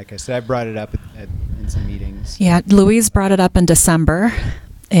this. I mean, like I said, I brought it up in some meetings. Yeah, Louise brought it up in December,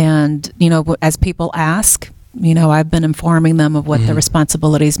 and as people ask, I've been informing them of what their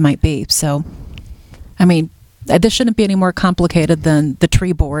responsibilities might be. So, I mean, this shouldn't be any more complicated than the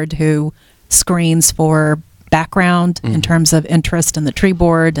tree board, who screens for background in terms of interest in the tree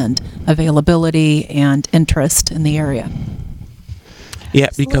board and availability and interest in the area. Yeah,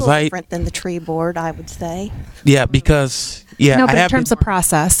 It's a because little different than the tree board, I would say. Yeah, because No, but in terms of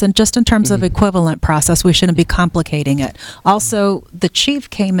process and just in terms of equivalent process, we shouldn't be complicating it. Also, the chief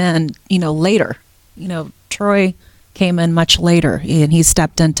came in, later. Troy came in much later, and he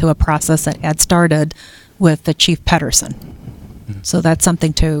stepped into a process that had started with the Chief Pedersen. So that's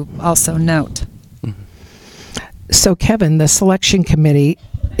something to also note. so Kevin, the selection committee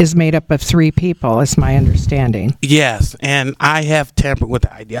is made up of 3 people, is my understanding. Yes, and I have tampered with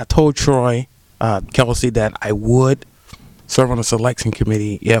the idea. I told Troy Kelsey that I would serve on the selection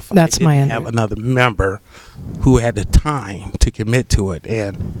committee if That's I didn't my have another member who had the time to commit to it.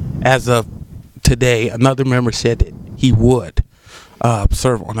 And as of today, another member said that he would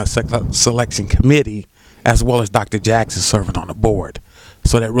serve on a selection committee, as well as Dr. Jackson serving on the board.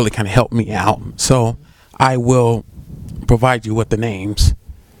 So that really kind of helped me out. So I will provide you with the names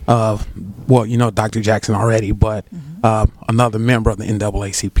of, Dr. Jackson already, but another member of the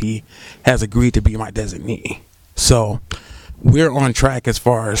NAACP has agreed to be my designee. So we're on track as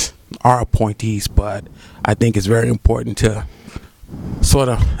far as our appointees, but I think it's very important to sort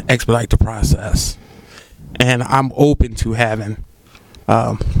of expedite the process. And I'm open to having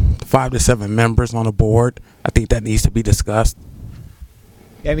 5 to 7 members on the board. I think that needs to be discussed.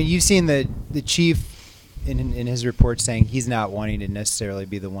 I mean, you've seen the chief in his report saying he's not wanting to necessarily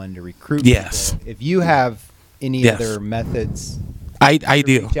be the one to recruit Yes. people. If you have any Yes. other methods, I to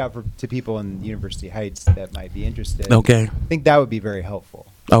do. reach out to people in University Heights that might be interested. Okay. I think that would be very helpful.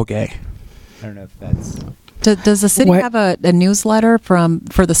 Okay. I don't know if that's. Does the city have a newsletter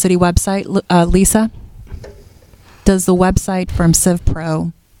for the city website, Lisa? Does the website from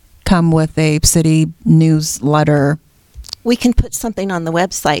CivPro come with a city newsletter? We can put something on the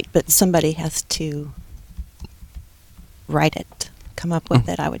website, but somebody has to write it, come up with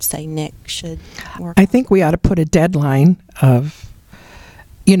it. I would say Nick should work. I think we ought to put a deadline of,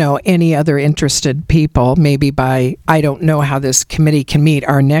 any other interested people, maybe by, I don't know how this committee can meet.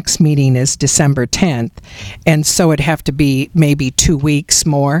 Our next meeting is December 10th, and so it'd have to be maybe 2 weeks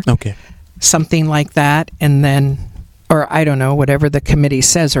more. Okay. Something like that, and then, or I don't know, whatever the committee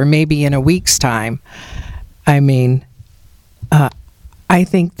says, or maybe in a week's time. I mean, I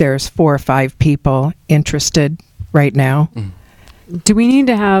think there's 4 or 5 people interested right now. Do we need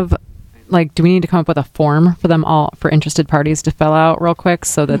to have, do we need to come up with a form for them all, for interested parties to fill out real quick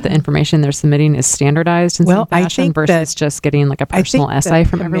so that the information they're submitting is standardized in Well, some I fashion think versus just getting a personal I think essay the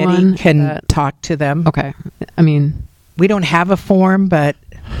from committee everyone? can talk to them. Okay. I mean, We don't have a form, but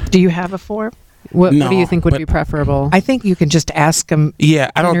do you have a form? what do No, you think would but- be preferable? I think you can just ask them, Yeah,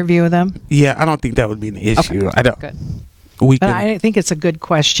 I don't. interview them. Yeah, I don't think that would be an issue. I don't. Good. We But can. I think it's a good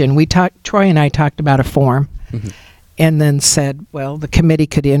question. Troy and I talked about a form and then said, well, the committee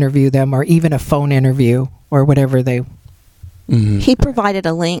could interview them, or even a phone interview, or whatever they, He provided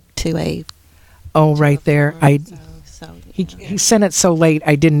a link to a. right there. He sent it so late,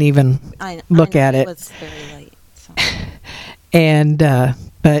 I didn't even look at it. It was very late. So. And,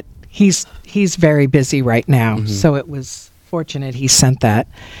 but he's very busy right now. So it was fortunate he sent that.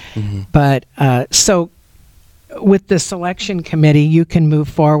 But, so with the selection committee, you can move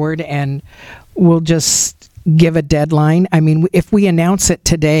forward, and we'll just give a deadline. I mean, if we announce it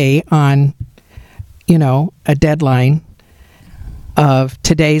today on, a deadline of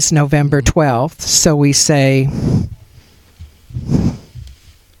today's November 12th, so we say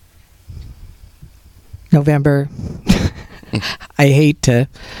November, I hate to,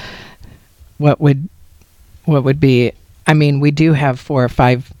 what would what would be, I mean, we do have 4 or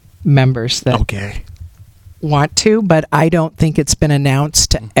 5 members that Okay. want to, but I don't think it's been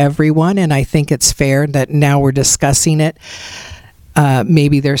announced to everyone, and I think it's fair that now we're discussing it.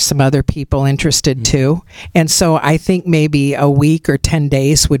 Maybe there's some other people interested too. And so I think maybe a week or 10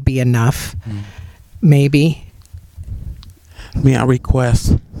 days would be enough. Maybe. May I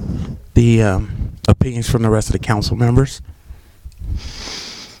request the opinions from the rest of the council members?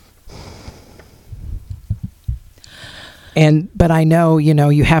 But I know,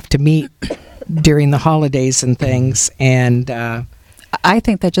 you have to meet during the holidays and things, and I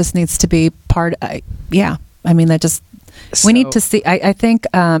think that just needs to be part. Yeah, I mean that just. We need to see. I think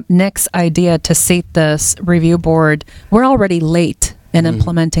Nick's idea to seat this review board. We're already late in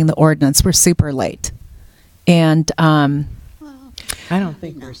implementing the ordinance. We're super late, and I don't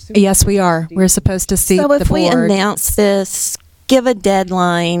think we're. yes, we are. We're supposed to seat So the if we board. announce this, give a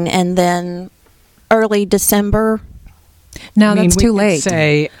deadline, and then early December. No, I mean, that's we too could late.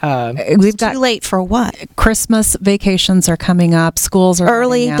 Say We've got Too late for what? Christmas vacations are coming up. Schools are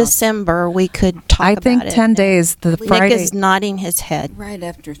Early letting out. December, we could talk I about think it. 10 days. The Nick Friday is nodding his head. Right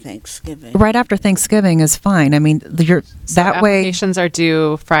after Thanksgiving. right after Thanksgiving is fine. I mean, that way. Applications are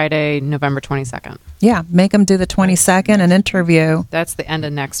due Friday, November 22nd. Yeah, make them do the 22nd and interview. That's the end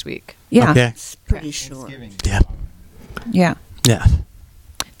of next week. Yeah, Okay. It's pretty short. Yeah. yeah. Yeah.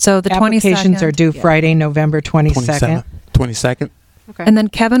 So the 22nd. applications are due Friday, November 22nd. 22nd. Okay. And then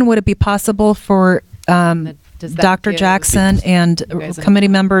Kevin, would it be possible for Does that Dr. give- Jackson and You guys committee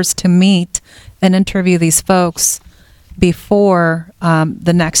members to meet and interview these folks before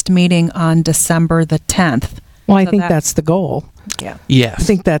the next meeting on December the 10th? Well, I So think that- that's the goal. Yeah. Yes. I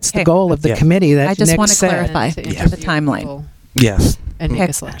think that's the Okay. goal of the Yeah. committee that I just Nick want to said. clarify To the interview timeline. people Yes. and make Okay.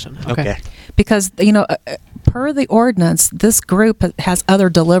 a selection. Okay. Okay. Because, per the ordinance, this group has other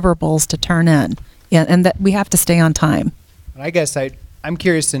deliverables to turn in. Yeah, and that we have to stay on time. I guess I'm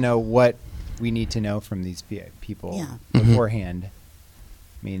curious to know what we need to know from these people Yeah. beforehand.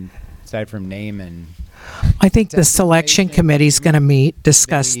 I mean, aside from name and I think the selection committee's going to meet,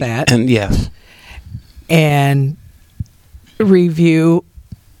 discuss that, And yes. and review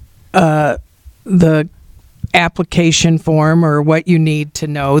the application form or what you need to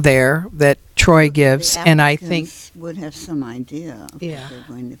know there that Troy gives. The And I think applicants would have some idea of Yeah. what they're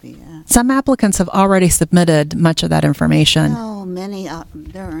going to be asked. Some applicants have already submitted much of that information. No,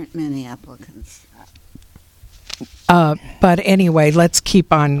 there aren't many applicants. but anyway, let's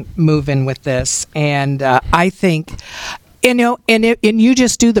keep on moving with this. And I think, and you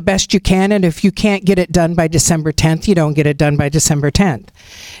just do the best you can. And if you can't get it done by December 10th, you don't get it done by December 10th.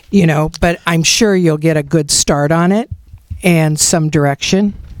 But I'm sure you'll get a good start on it and some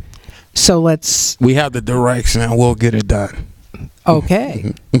direction. So We have the direction and we'll get it done.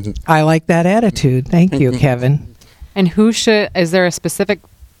 okay. I like that attitude. Thank you, Kevin. And is there a specific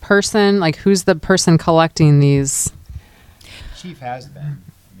person? Like, who's the person collecting these? chief has been.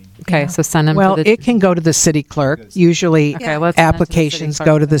 I mean, Okay, so send them Well, to the. it can go to the city clerk. Usually Okay, let's send it to the city applications clerk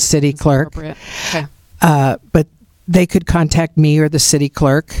go to if the it's city clerk. appropriate. Okay. But they could contact me or the city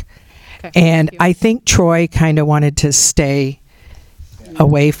clerk. Okay, And thank you. I think Troy kind of wanted to stay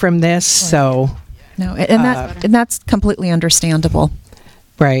away from this, so No, and that's completely understandable.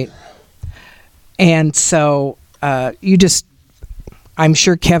 right. And so I'm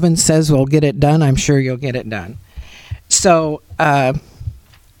sure Kevin says we'll get it done. I'm sure you'll get it done. So,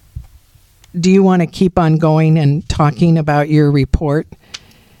 do you want to keep on going and talking about your report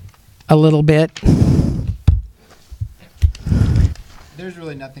a little bit? there's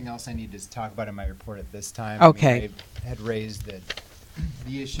really nothing else I need to talk about in my report at this time. Okay. I had raised the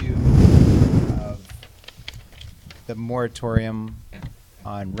issue of the moratorium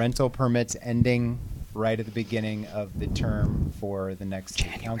on rental permits ending right at the beginning of the term for the next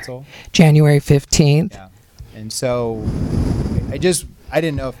city council. January 15th. Yeah. And so I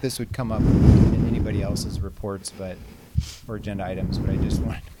didn't know if this would come up in anybody else's reports or agenda items, but I just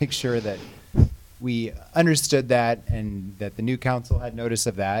wanted to make sure that we understood that and that the new council had notice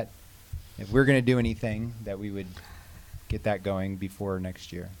of that. If we're going to do anything, that we would get that going before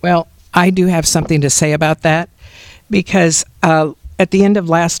next year. Well, I do have something to say about that because at the end of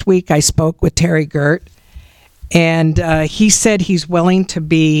last week, I spoke with Terry Gert, and he said he's willing to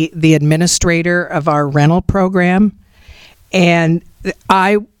be the administrator of our rental program. And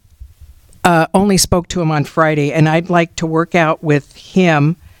I only spoke to him on Friday, and I'd like to work out with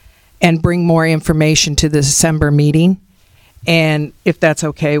him and bring more information to the December meeting. And if that's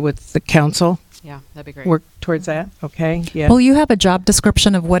okay with the council, Yeah, that'd be great. work towards that. Okay. Yeah. Will you have a job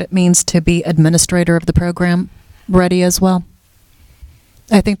description of what it means to be administrator of the program ready as well?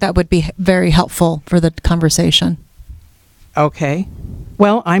 I think that would be very helpful for the conversation. Okay.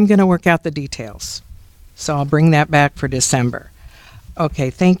 Well, I'm going to work out the details. So I'll bring that back for December. Okay,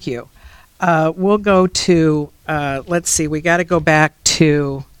 thank you. We'll go to, let's see, we got to go back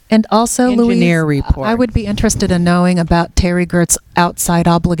to And also, engineer Louise, report. I would be interested in knowing about Terry Gert's outside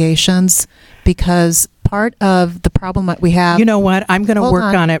obligations, because part of the problem that we have... You know what? I'm going to Hold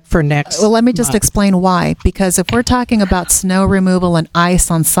work on it for next Well, let me just month. explain why. Because if we're talking about snow removal and ice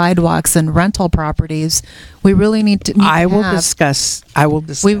on sidewalks and rental properties, we really need to. I will discuss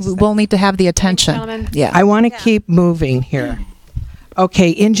We that. will need to have the attention. gentlemen. Yeah. I want to keep moving here.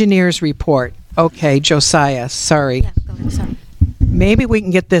 Okay, engineers report. Okay, Josiah, sorry. Yeah, go ahead, sorry. Maybe we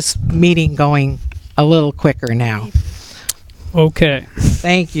can get this meeting going a little quicker now. Okay.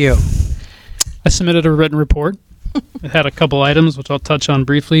 Thank you. I submitted a written report. It had a couple items, which I'll touch on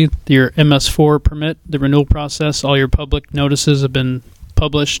briefly. Your MS4 permit, the renewal process, all your public notices have been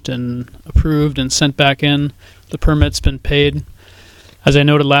published and approved and sent back in. The permit's been paid. As I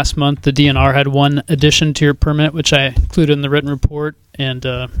noted last month, the DNR had one addition to your permit, which I included in the written report, and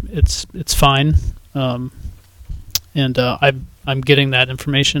it's fine. I'm getting that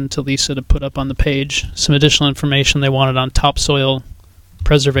information to Lisa to put up on the page. Some additional information they wanted on topsoil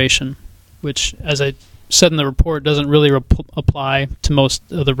preservation, which, as I said in the report, doesn't really apply to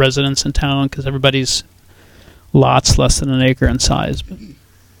most of the residents in town because everybody's lot's less than an acre in size. But,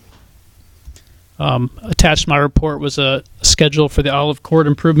 attached to my report was a schedule for the Olive Court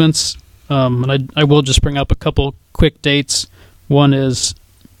improvements, and I will just bring up a couple quick dates. One is,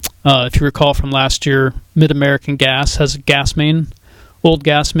 if you recall from last year, Mid-American Gas has a gas main, old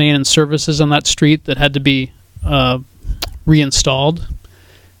gas main and services on that street that had to be reinstalled.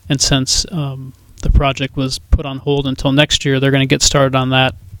 And since the project was put on hold until next year, they're going to get started on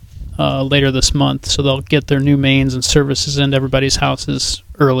that later this month. So they'll get their new mains and services into everybody's houses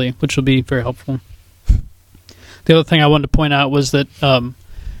early, which will be very helpful. The other thing I wanted to point out was that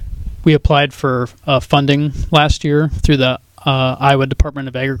we applied for funding last year through the Iowa Department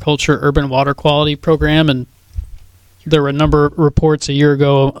of Agriculture Urban Water Quality Program, and there were a number of reports a year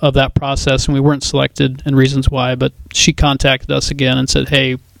ago of that process, and we weren't selected, and reasons why. But she contacted us again and said,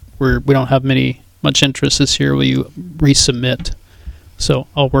 "Hey, we don't have much interest this year. Will you resubmit?" So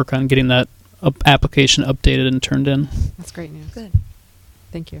I'll work on getting that application updated and turned in. That's great news. Good.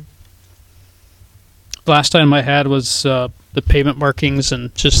 Thank you. Last item I had was the pavement markings,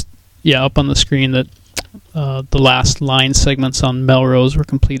 and just up on the screen that the last line segments on Melrose were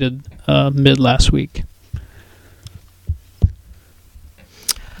completed mid last week.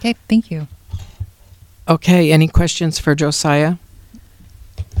 Okay, thank you. Okay, any questions for Josiah?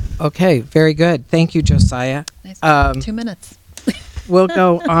 Okay, very good. Thank you, Josiah. Nice. 2 minutes. We'll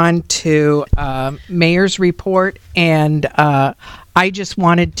go on to Mayor's report, and I just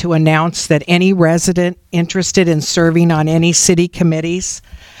wanted to announce that any resident interested in serving on any city committees,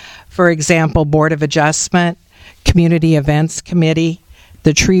 for example, Board of Adjustment, Community Events Committee,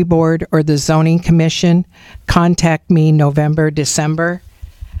 the Tree Board, or the Zoning Commission, contact me November, December.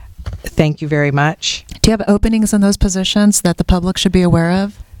 Thank you very much. Do you have openings in those positions that the public should be aware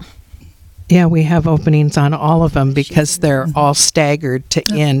of? Yeah, we have openings on all of them because they're all staggered to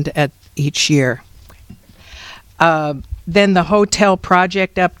end at each year. Then the hotel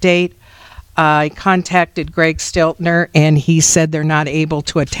project update. I contacted Greg Stiltner, and he said they're not able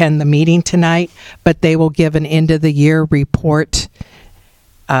to attend the meeting tonight, but they will give an end-of-the-year report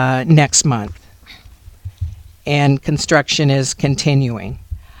next month. And construction is continuing.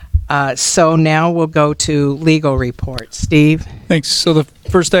 So now we'll go to legal reports. Steve? Thanks. So the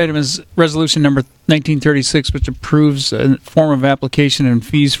first item is resolution number 1936, which approves a form of application and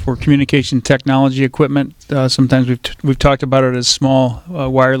fees for communication technology equipment. Sometimes we've talked about it as small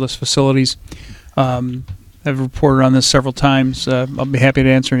wireless facilities. I've reported on this several times. I'll be happy to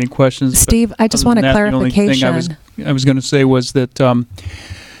answer any questions. Steve, I just want a clarification. The only thing I was going to say was that the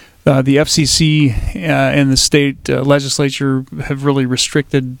FCC and the state legislature have really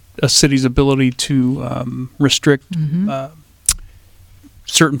restricted a city's ability to restrict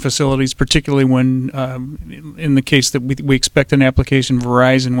certain facilities, particularly when, in the case that we expect an application,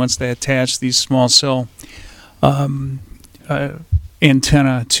 Verizon, once they attach these small cell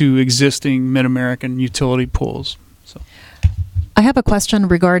antenna to existing Mid-American utility poles. I have a question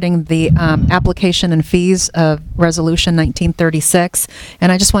regarding the application and fees of Resolution 1936,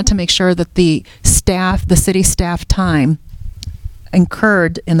 and I just want to make sure that the city staff time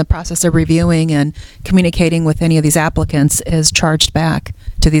incurred in the process of reviewing and communicating with any of these applicants is charged back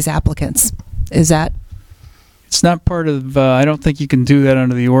to these applicants. Is that It's not part of, I don't think you can do that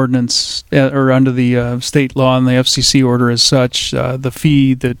under the ordinance or under the state law and the FCC order as such. The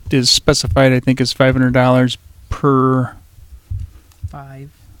fee that is specified, I think, is $500 per, 5.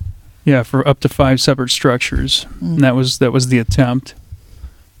 yeah, for up to 5 separate structures. And that was the attempt.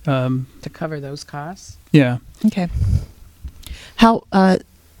 To cover those costs? Yeah. Okay. How? But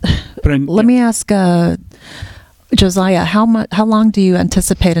Let me ask Josiah. How long do you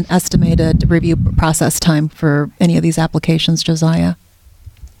anticipate an estimated review process time for any of these applications, Josiah?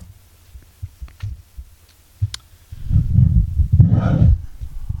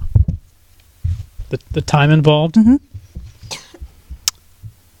 The time involved. Mm-hmm.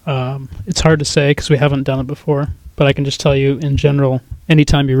 It's hard to say because we haven't done it before. But I can just tell you, in general,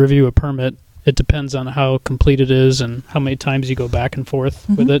 anytime you review a permit, it depends on how complete it is and how many times you go back and forth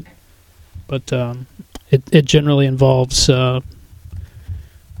with it. But it generally involves 8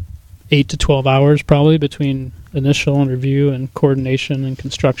 to 12 hours probably between initial and review and coordination and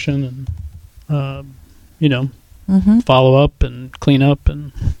construction and follow up and clean up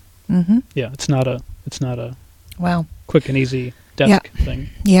and yeah, it's not a Wow. quick and easy desk thing.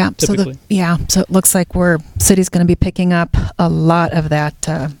 Yeah. Typically. So it looks like city's going to be picking up a lot of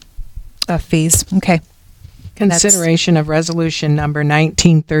that fees. Okay. Consideration of resolution number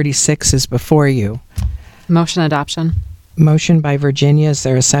 1936 is before you. Motion adoption. Motion by Virginia. Is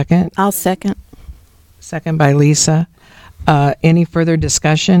there a second? I'll second. Second by Lisa. Any further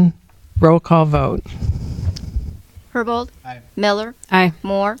discussion? Roll call vote. Herbold. Aye. Miller. Aye.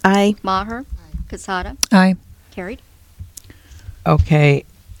 Moore. Aye. Maher. Casada. Aye. Carried. Okay.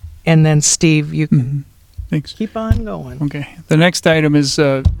 And then, Steve, you can Thanks. keep on going. Okay. The next item is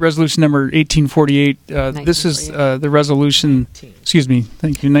resolution number 1848. This is the resolution, excuse me,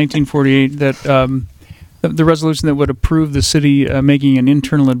 thank you, 1948, that the resolution that would approve the city making an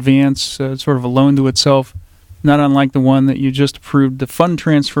internal advance, sort of a loan to itself, not unlike the one that you just approved the fund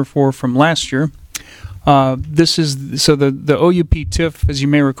transfer for from last year. This is so the OUP TIF, as you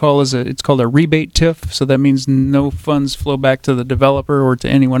may recall, it's called a rebate TIF. So that means no funds flow back to the developer or to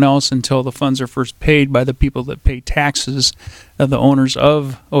anyone else until the funds are first paid by the people that pay taxes, the owners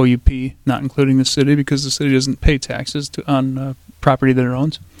of OUP, not including the city, because the city doesn't pay taxes on property that it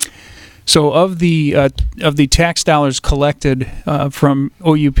owns. So of the tax dollars collected from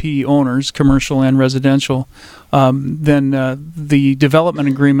OUP owners, commercial and residential, then the development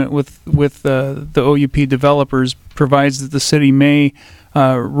agreement with the OUP developers provides that the city may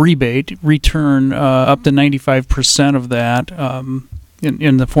return up to 95% of that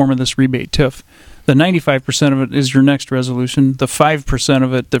in the form of this rebate TIF. The 95% of it is your next resolution. The 5%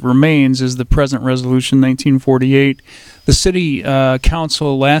 of it that remains is the present resolution, 1948. The city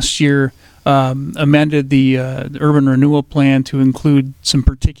council last year amended the urban renewal plan to include some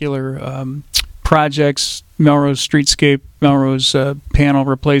particular projects: Melrose Streetscape, Melrose panel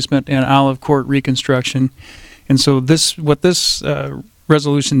replacement, and Olive Court reconstruction. And so what this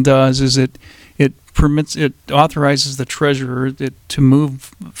resolution does is it authorizes the treasurer to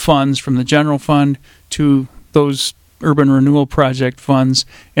move funds from the general fund to those urban renewal project funds,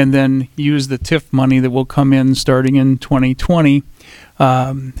 and then use the TIF money that will come in starting in 2020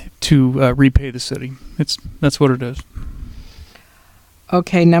 to repay the city. That's what it is.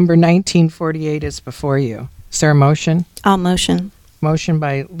 Okay, number 1948 is before you. Is there a motion? I'll motion. Motion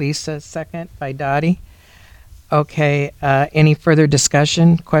by Lisa, second by Dottie. Okay, any further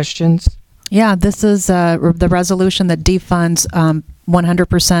discussion, questions? Yeah, this is the resolution that defunds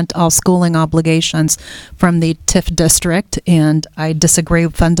 100% all schooling obligations from the TIF district, and I disagree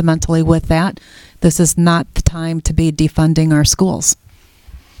fundamentally with that. This is not the time to be defunding our schools.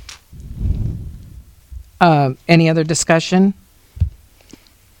 Any other discussion?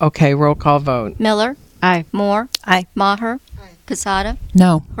 Okay, roll call vote. Miller. Aye. Moore. Aye. Maher. Casada.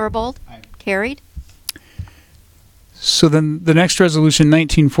 No. Herbold. Carried. So then the next resolution,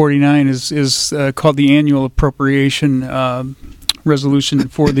 1949, is called the annual appropriation resolution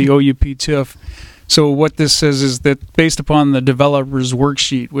for the OUP TIF. So what this says is that based upon the developer's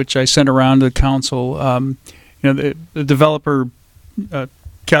worksheet, which I sent around to the council, the developer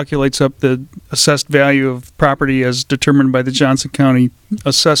calculates up the assessed value of property as determined by the Johnson County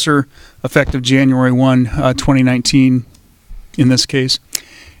assessor effective January 1, 2019 in this case,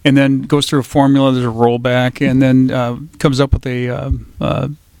 and then goes through a formula. There's a rollback, and then comes up with a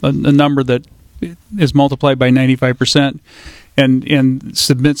number that is multiplied by 95%, and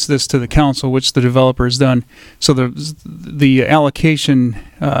submits this to the council, which the developer has done. So the allocation,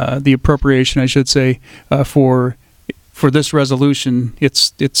 the appropriation, I should say, for this resolution,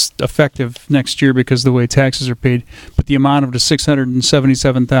 it's effective next year because of the way taxes are paid. But the amount of the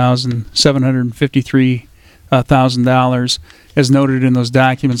 $677,753 $1,000. As noted in those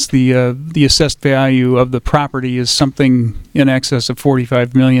documents, the assessed value of the property is something in excess of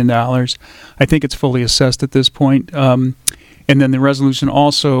 $45 million. I think it's fully assessed at this point. And then the resolution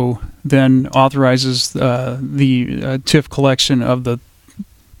also then authorizes the TIF collection of the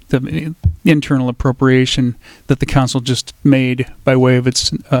internal appropriation that the council just made by way of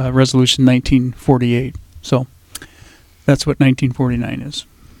its resolution 1948. So that's what 1949 is.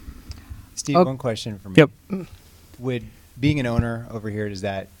 Steve, one question for me. Yep. Would being an owner over here,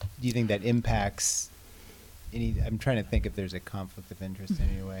 do you think that impacts any? I'm trying to think if there's a conflict of interest in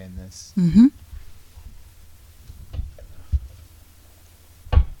any way in this. Mm-hmm.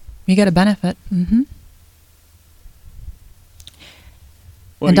 You get a benefit. Mm-hmm.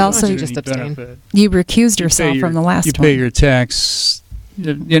 Well, and you also, don't get any benefit. you recused yourself from the last one. You pay your tax.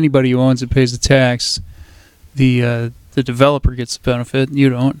 Anybody who owns it pays the tax. The developer gets the benefit. You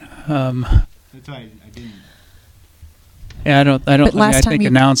don't. That's why I didn't. Yeah, I think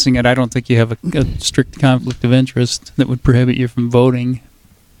announcing it, I don't think you have a strict conflict of interest that would prohibit you from voting.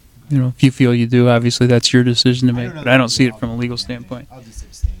 You know, if you feel you do, obviously that's your decision to make. But I don't see it from a legal standpoint. I'll just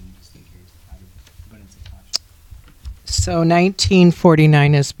abstain, just in case. Out of abundance of caution. So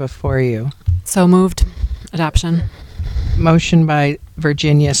 1949 is before you. So moved. Adoption. Motion by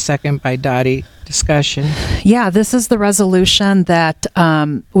Virginia, second by Dottie. Discussion. Yeah, this is the resolution that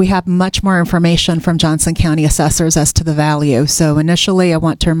we have much more information from Johnson County assessors as to the value. So initially, I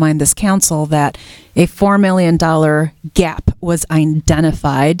want to remind this council that a $4 million gap was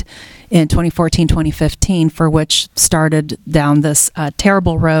identified in 2014-2015, for which started down this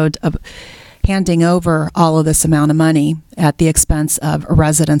terrible road of handing over all of this amount of money at the expense of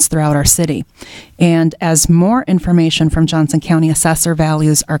residents throughout our city. And as more information from Johnson County assessor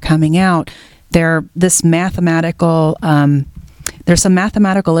values are coming out, there's some mathematical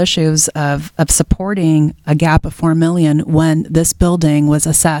issues of supporting a gap of $4 million when this building was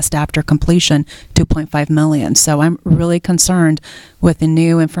assessed after completion $2.5 million. So I'm really concerned with the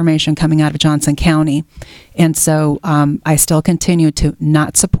new information coming out of Johnson County, and so I still continue to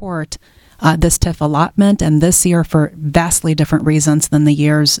not support this TIF allotment, and this year for vastly different reasons than the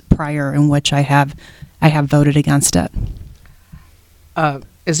years prior in which I have voted against it.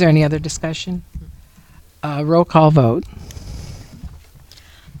 Is there any other discussion? Roll call vote.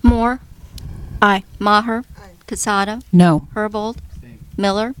 Moore. Aye. Maher. Casada. No. Herbold.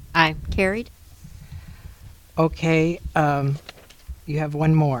 Miller. Aye. Carried. Okay, you have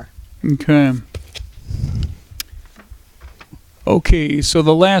one more. Okay. Okay, so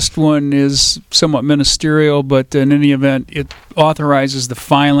the last one is somewhat ministerial, but in any event, it authorizes the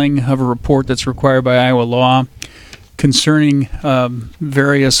filing of a report that's required by Iowa law concerning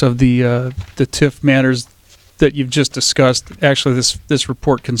various of the TIF matters that you've just discussed. Actually, this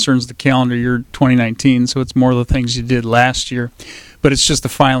report concerns the calendar year 2019, so it's more of the things you did last year. But it's just the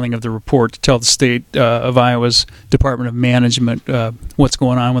filing of the report to tell the state of Iowa's Department of Management what's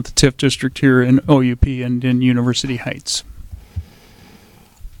going on with the TIF district here in OUP and in University Heights.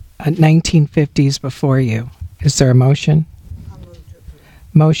 1950s before you. Is there a motion?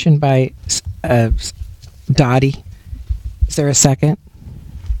 Motion by Dottie. Is there a second?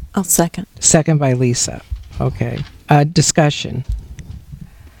 I'll second. Second by Lisa. Okay. Discussion.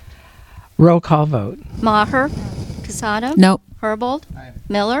 Roll call vote. Maher. Casada. Nope. Herbold. Aye.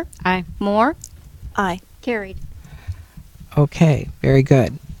 Miller. Aye. Moore. Aye. Carried. Okay, very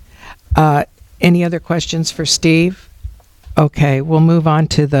good. Any other questions for Steve? Okay, we'll move on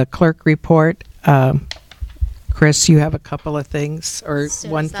to the clerk report. Chris, you have a couple of things, or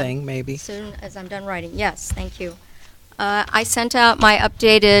one thing maybe. As soon as I'm done writing, yes, thank you. I sent out my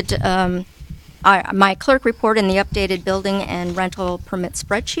updated, my clerk report and the updated building and rental permit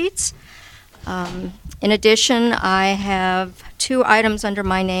spreadsheets. In addition, I have 2 items under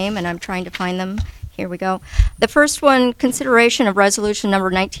my name, and I'm trying to find them. Here we go. The first one, consideration of resolution number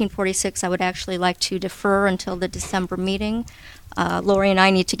 1946, I would actually like to defer until the December meeting. Lori and I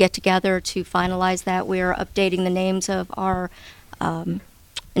need to get together to finalize that. We are updating the names of our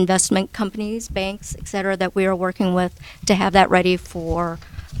investment companies, banks, et cetera, that we are working with to have that ready for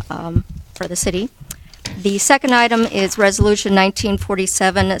the city. The second item is Resolution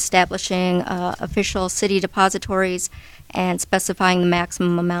 1947, establishing official city depositories and specifying the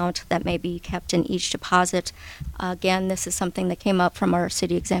maximum amount that may be kept in each deposit. Again, this is something that came up from our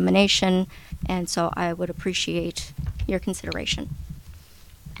city examination, and so I would appreciate your consideration.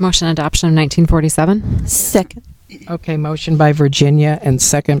 Motion adoption of 1947. Second. Okay, motion by Virginia and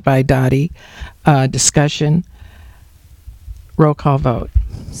second by Dottie. Discussion. Roll call vote.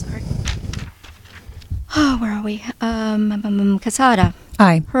 Sorry. Oh, where are we? Casada.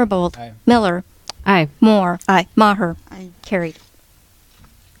 Aye. Herbold. Aye. Miller. Aye. Moore. Aye. Maher. Aye. Carried.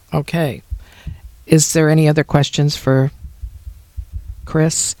 Okay. Is there any other questions for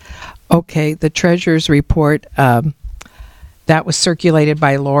Chris? Okay, the treasurer's report, that was circulated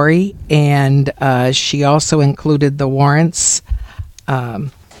by Lori, and she also included the warrants.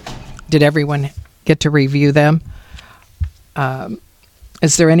 Did everyone get to review them?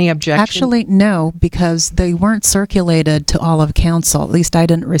 Is there any objection? Actually, no, because they weren't circulated to all of council. At least I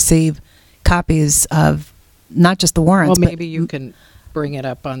didn't receive copies of not just the warrants, Well, maybe you can bring it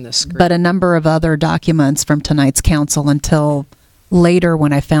up on the screen. but a number of other documents from tonight's council until later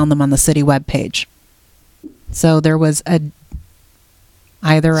when I found them on the city webpage. So there was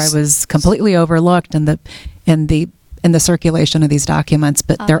either I was completely overlooked in the circulation of these documents,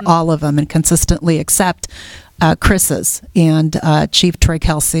 but they're all of them and consistently except Chris's and Chief Troy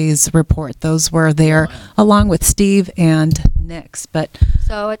Kelsey's report. Those were there along with Steve and Nick's. But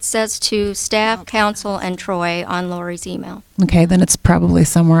So it says to staff, council, and Troy on Lori's email. okay, then it's probably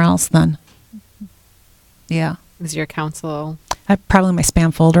somewhere else then. Yeah. Is your council? Probably my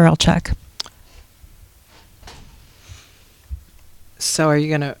spam folder. I'll check. So are you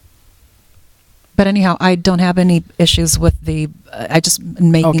going to... But anyhow, I don't have any issues with the. I just am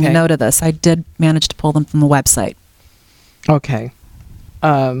making a Okay. note of this. I did manage to pull them from the website. Okay.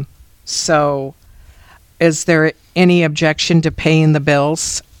 So is there any objection to paying the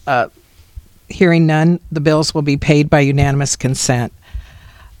bills? Hearing none, the bills will be paid by unanimous consent.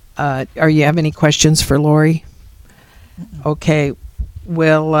 Are you have any questions for Lori? Okay.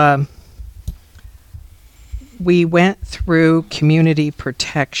 We went through community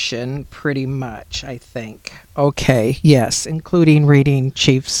protection pretty much, I think. Okay, yes, including reading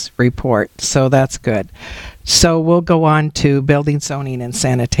Chief's report. So that's good. So we'll go on to building, zoning, and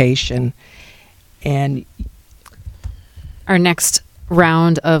sanitation. And Our next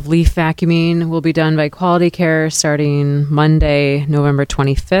round of leaf vacuuming will be done by Quality Care starting Monday, November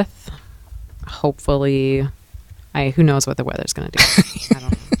 25th. Hopefully, who knows what the weather's going to do. I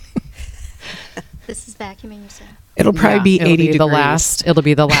don't know. This is vacuuming, you said? it'll probably be it'll 80 degrees. It'll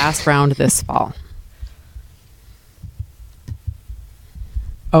be the last round this fall.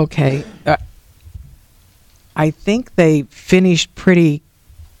 Okay. I think they finished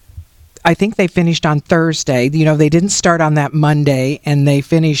on Thursday. You know, they didn't start on that Monday, and they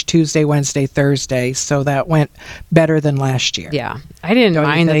finished Tuesday, Wednesday, Thursday. So that went better than last year. Yeah. I didn't Don't you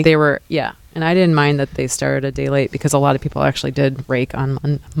mind that think? they were, yeah. And I didn't mind that they started a day late because a lot of people actually did rake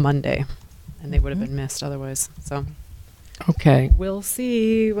on Monday, and they would have been missed otherwise. So Okay. we'll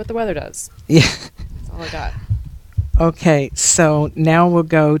see what the weather does. Yeah. That's all I got. Okay, so now we'll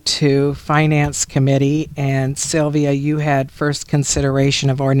go to Finance Committee, and Sylvia, you had first consideration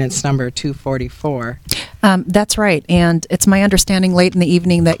of ordinance number 244. That's right. And it's my understanding late in the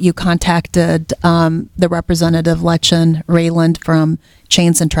evening that you contacted the representative, Lechen Rayland, from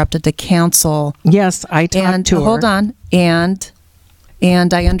Chains Interrupted to Council. Yes, I talked And to her. hold on. And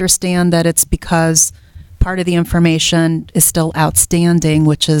I understand that it's because part of the information is still outstanding,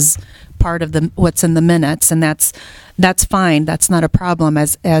 which is part of what's in the minutes, and that's fine. That's not a problem.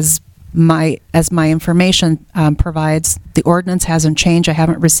 As my information provides, the ordinance hasn't changed. I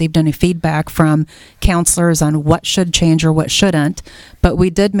haven't received any feedback from counselors on what should change or what shouldn't, but we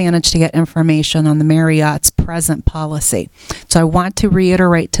did manage to get information on the Marriott's present policy. So I want to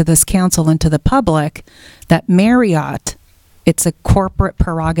reiterate to this council and to the public that Marriott, it's a corporate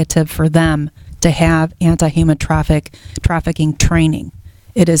prerogative for them to have anti-human trafficking training.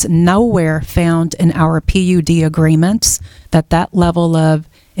 It is nowhere found in our PUD agreements that level of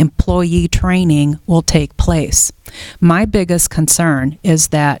employee training will take place. My biggest concern is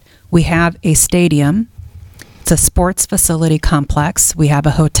that we have a stadium. It's a sports facility complex. We have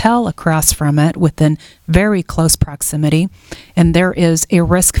a hotel across from it within very close proximity, and there is a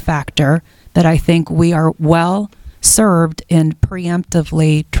risk factor that I think we are well served in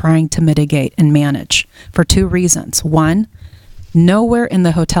preemptively trying to mitigate and manage for two reasons. One, nowhere in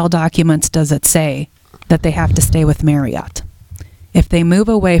the hotel documents does it say that they have to stay with Marriott. If they move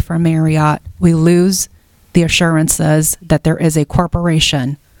away from Marriott, we lose the assurances that there is a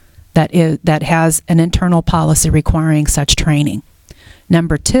corporation that has an internal policy requiring such training.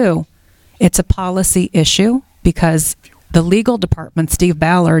 Number two, it's a policy issue because the legal department, Steve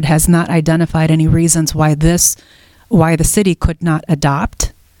Ballard, has not identified any reasons why the city could not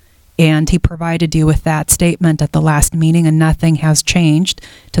adopt. And he provided you with that statement at the last meeting, and nothing has changed,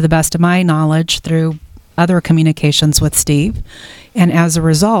 to the best of my knowledge, through other communications with Steve. And as a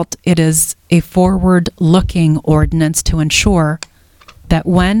result, it is a forward-looking ordinance to ensure that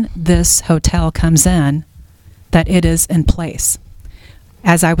when this hotel comes in, that it is in place.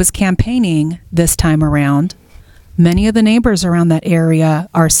 as I was campaigning this time around, many of the neighbors around that area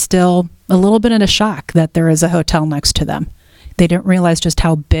are still a little bit in a shock that there is a hotel next to them. They didn't realize just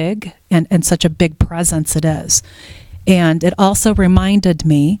how big and such a big presence it is. And it also reminded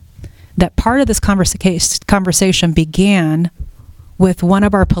me that part of this conversation began with one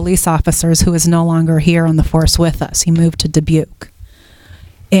of our police officers who is no longer here on the force with us. He moved to Dubuque.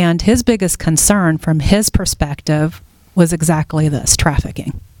 And his biggest concern from his perspective was exactly this,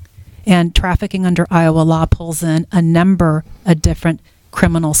 trafficking. And trafficking under Iowa law pulls in a number of different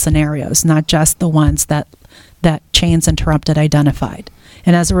criminal scenarios, not just the ones that Chains Interrupted identified.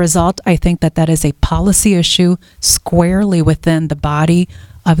 And as a result, I think that is a policy issue squarely within the body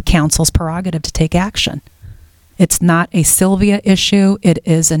of council's prerogative to take action. It's not a Sylvia issue. It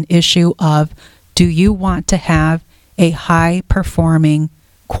is an issue of, do you want to have a high-performing,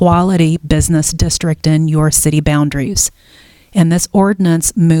 quality business district in your city boundaries? And this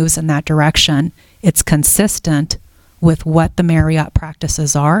ordinance moves in that direction. It's consistent with what the Marriott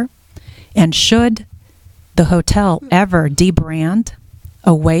practices are. And should the hotel ever debrand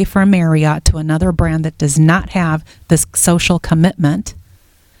away from Marriott to another brand that does not have this social commitment,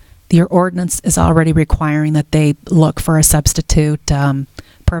 your ordinance is already requiring that they look for a substitute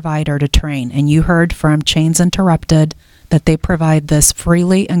provider to train. And you heard from Chains Interrupted that they provide this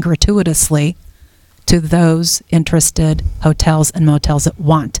freely and gratuitously to those interested hotels and motels that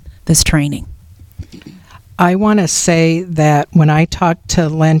want this training. I want to say that when I talked to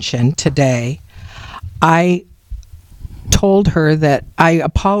Lenchen today, I told her that I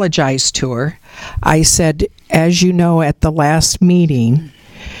apologized to her. I said, as you know, at the last meeting,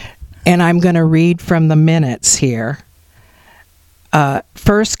 and I'm going to read from the minutes here.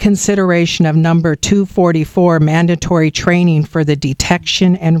 First consideration of number 244, mandatory training for the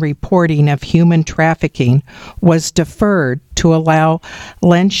detection and reporting of human trafficking, was deferred to allow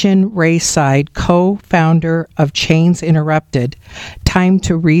Lenchen Rayside, co-founder of Chains Interrupted, time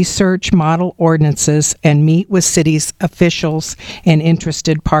to research model ordinances and meet with city's officials and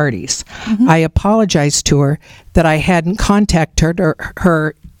interested parties. I apologized to her that I hadn't contacted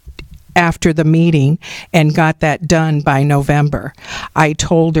her after the meeting and got that done by November. I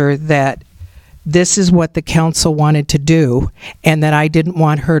told her that this is what the council wanted to do and that I didn't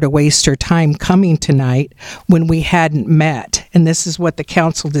want her to waste her time coming tonight when we hadn't met. And this is what the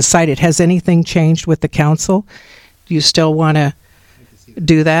council decided. Has anything changed with the council? Do you still want to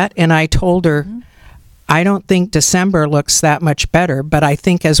do that? And I told her, I don't think December looks that much better, but I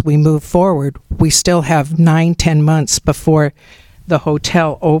think as we move forward, we still have 9-10 months before the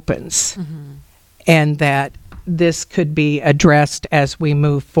hotel opens, and that this could be addressed as we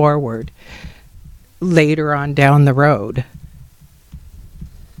move forward later on down the road.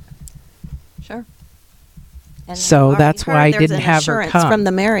 Sure. And So that's why I didn't have her come. From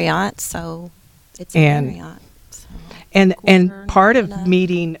the Marriott, so it's a Marriott. So. And part of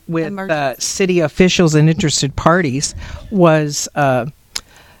meeting with city officials and interested parties was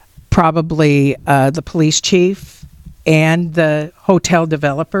probably the police chief and the hotel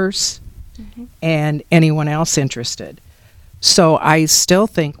developers and anyone else interested. So I still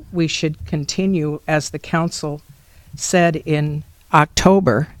think we should continue, as the council said in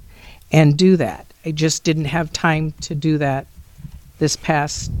October, and do that. I just didn't have time to do that this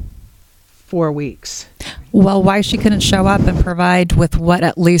past 4 weeks. Well, why she couldn't show up and provide with what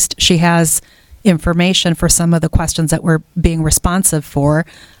at least she has information for some of the questions that we're being responsive for,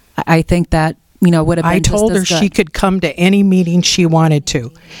 I think that would have been I told her she could come to any meeting she wanted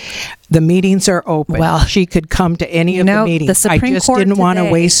to. The meetings are open. Well, she could come to any of the meetings. I just didn't want to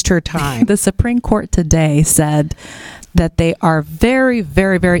waste her time. The Supreme Court today said that they are very,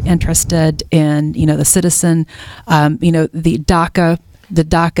 very, very interested in, the citizen, the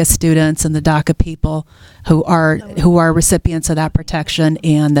DACA students and the DACA people who are recipients of that protection,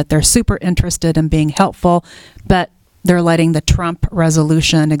 and that they're super interested in being helpful, but they're letting the Trump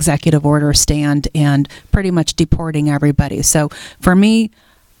resolution executive order stand and pretty much deporting everybody. So for me,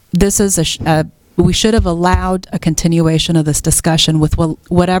 this is we should have allowed a continuation of this discussion with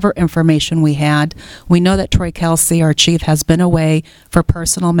whatever information we had. We know that Troy Kelsey, our chief, has been away for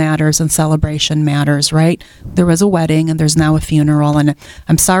personal matters and celebration matters, right? There was a wedding and there's now a funeral, and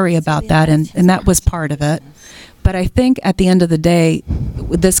I'm sorry about that, and that was part of it. But I think at the end of the day,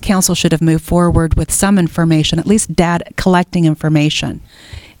 this council should have moved forward with some information, at least collecting information.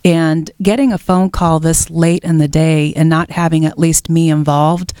 And getting a phone call this late in the day and not having at least me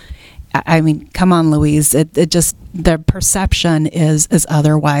involved, I mean, come on, Louise. It just, the perception is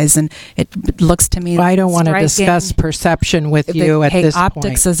otherwise, and it looks to me. I don't want to discuss perception with you at this point.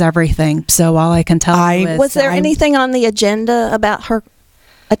 Optics is everything. So all I can tell you is, was there anything on the agenda about her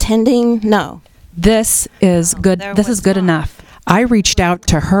attending? No. This is good. there This is was good not. enough. I reached out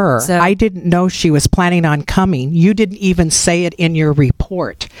to her. So- I didn't know she was planning on coming. You didn't even say it in your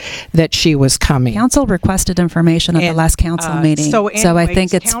report that she was coming. Council requested information at the And, last council meeting, So, I anyways,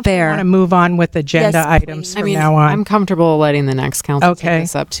 think it's council fair. Want to move on with agenda Yes, items please. from I mean, now on? I'm comfortable letting the next council Okay. take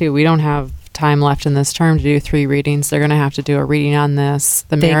this up too. We don't have time left in this term to do 3 readings. They're going to have to do a reading on this.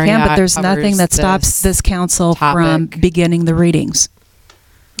 The They can, but Marriott there's nothing covers that stops this council from topic. beginning the readings.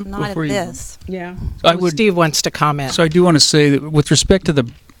 Not Before at you- this. yeah. I would- Steve wants to comment. So I do want to say that with respect to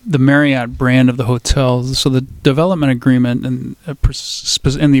the Marriott brand of the hotel, so the development agreement and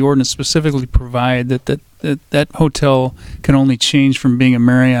the ordinance specifically provide that hotel can only change from being a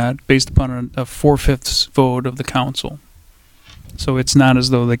Marriott based upon a 4/5 vote of the council. So it's not as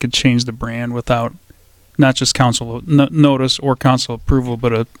though they could change the brand without not just council notice or council approval,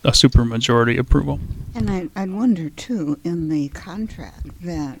 but a supermajority approval. And I'd wonder too, in the contract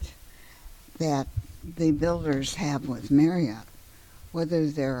that the builders have with Marriott, whether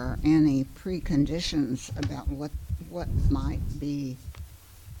there are any preconditions about what might be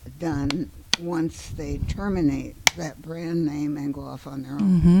done once they terminate that brand name and go off on their own.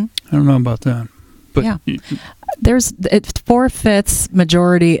 Mm-hmm. I don't know about that, but Yeah. There's 4/5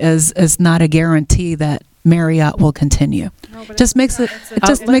 majority is not a guarantee that Marriott will continue. Just makes it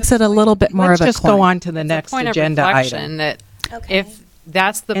makes it a little bit more Let's of a just go climb. on to the It's a next point agenda of item. reflection that Okay. if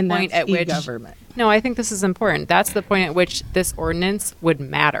that's the And point that's at which e-government. No, I think this is important. That's the point at which this ordinance would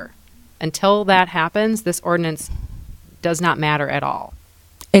matter. Until that happens, this ordinance does not matter at all.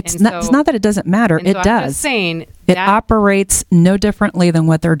 It's And not. so- It's not that it doesn't matter. And It so I'm does. just saying It that operates no differently than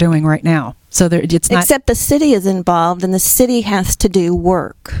what they're doing right now. So it's not. Except the city is involved, and the city has to do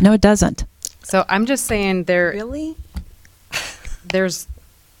work. No, it doesn't. So I'm just saying Really? there's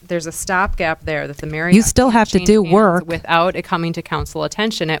a stopgap there that the Marriott You still can't have to change do hands work. without it coming to council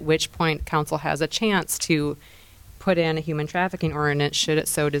attention, at which point council has a chance to put in a human trafficking ordinance should it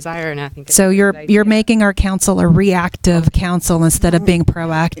so desire. And I think it's So a you're good idea. you're making our council a reactive council instead of being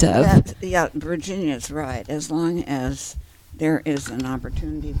proactive. Yeah, Virginia's right. As long as there is an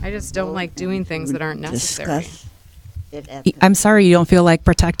opportunity. I just don't like doing things that aren't necessary. Discuss it at the- I'm sorry you don't feel like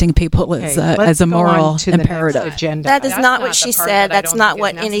protecting people Okay, as let's a go on moral to the next imperative. agenda That is item. not not what she the part said. that I That's don't not think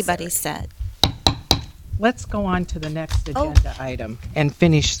what is anybody necessary. said. Let's go on to the next Oh. agenda item and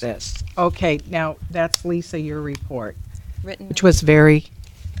finish this. Okay, now that's Lisa, your report, Written. which was very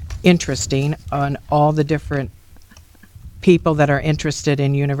interesting on all the different people that are interested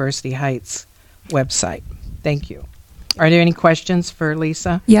in University Heights website. Thank you. Are there any questions for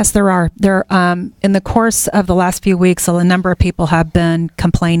Lisa? Yes, there are. In the course of the last few weeks, a number of people have been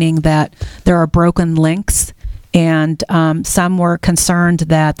complaining that there are broken links, and some were concerned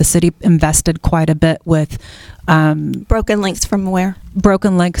that the city invested quite a bit with Broken links from where?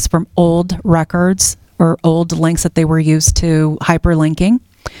 broken links from old records or old links that they were used to hyperlinking.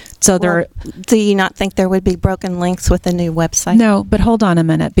 So there. Well, do you not think there would be broken links with a new website? No, but hold on a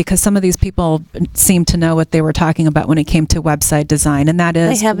minute, because some of these people seem to know what they were talking about when it came to website design, and that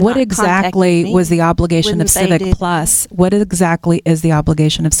is They have what not exactly contacted me. was the obligation When of they Civic did. Plus? What exactly is the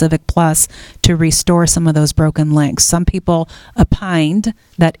obligation of Civic Plus to restore some of those broken links? Some people opined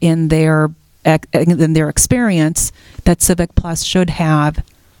that in their experience, that Civic Plus should have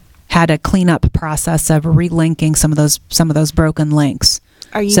had a cleanup process of relinking some of those broken links.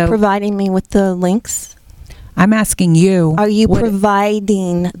 Are you So- providing me with the links? I'm asking you. Are you what-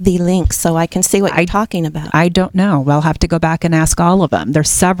 providing the links so I can see what you're talking about? I don't know. I'll have to go back and ask all of them. There's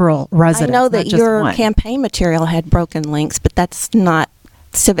several I residents. know not that just your one. campaign material had broken links, but that's not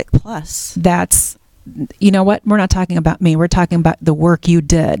Civic Plus. That's, you know what? We're not talking about me. We're talking about the work you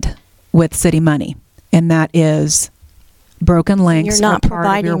did with city money, and that is broken links. You're not are part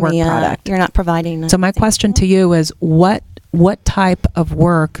of your providing work me. product. You're not providing. So my question to you is, what type of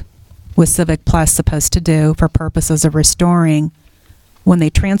work was Civic Plus supposed to do for purposes of restoring? When they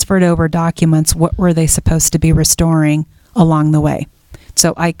transferred over documents, what were they supposed to be restoring along the way?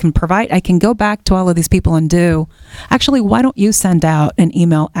 So I can go back to all of these people and actually, why don't you send out an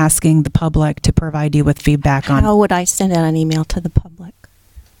email asking the public to provide you with feedback on How would I send out an email to the public?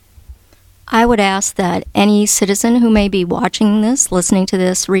 I would ask that any citizen who may be watching this, listening to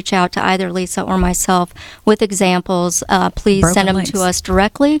this, reach out to either Lisa or myself with examples. Please Broken send them links. to us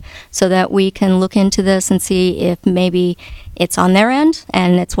directly so that we can look into this and see if maybe it's on their end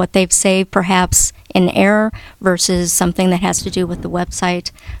and it's what they've saved, perhaps in error, versus something that has to do with the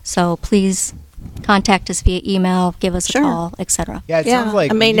website. So please contact us via email, give us Sure. a call, etc. Yeah, it Yeah, sounds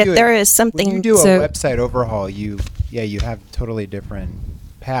like I mean, when you if do there it- is something- when you do a So- website overhaul, you have totally different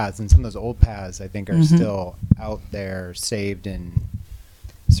paths, and some of those old paths I think are Mhm. still out there saved in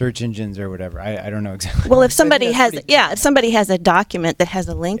search engines or whatever. I don't know exactly. Well, if But I somebody think has, that's pretty if somebody has a document that has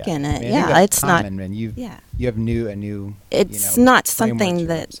a link in I it, mean, I think yeah, that's it's not. common, and you yeah. you have a new. It's you know, not framework something to your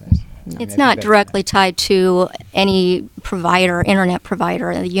that. website. I mean, I It's think not that's directly tied to any provider, internet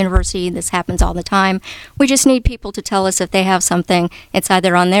provider. At the university, this happens all the time. We just need people to tell us if they have something. It's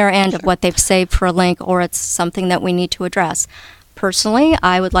either on their end of what they've saved for a link, or it's something that we need to address. Personally,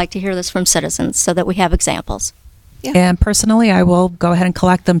 I would like to hear this from citizens so that we have examples. Yeah. And personally, I will go ahead and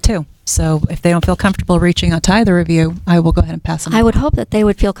collect them too. So if they don't feel comfortable reaching out to either of you, I will go ahead and pass them. I would along. hope that they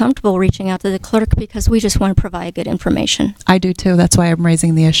would feel comfortable reaching out to the clerk because we just want to provide good information. I do too. That's why I'm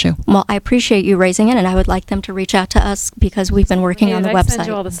raising the issue. Well, I appreciate you raising it, and I would like them to reach out to us because we've been working Hey, on the did I send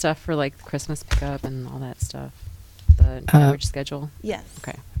you all website. the stuff for like Christmas pickup and all that stuff? The average schedule? Yes.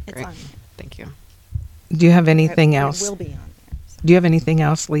 Okay. It's Great. on there. Thank you. Do you have anything It else? will be on there. Do you have anything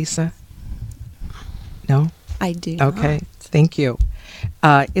else, Lisa? No? I do. Okay, not. thank you.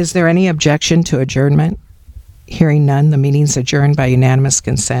 Is there any objection to adjournment? Hearing none, the meeting's adjourned by unanimous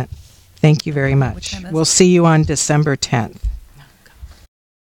consent. Thank you very much. time is We'll see you on December 10th.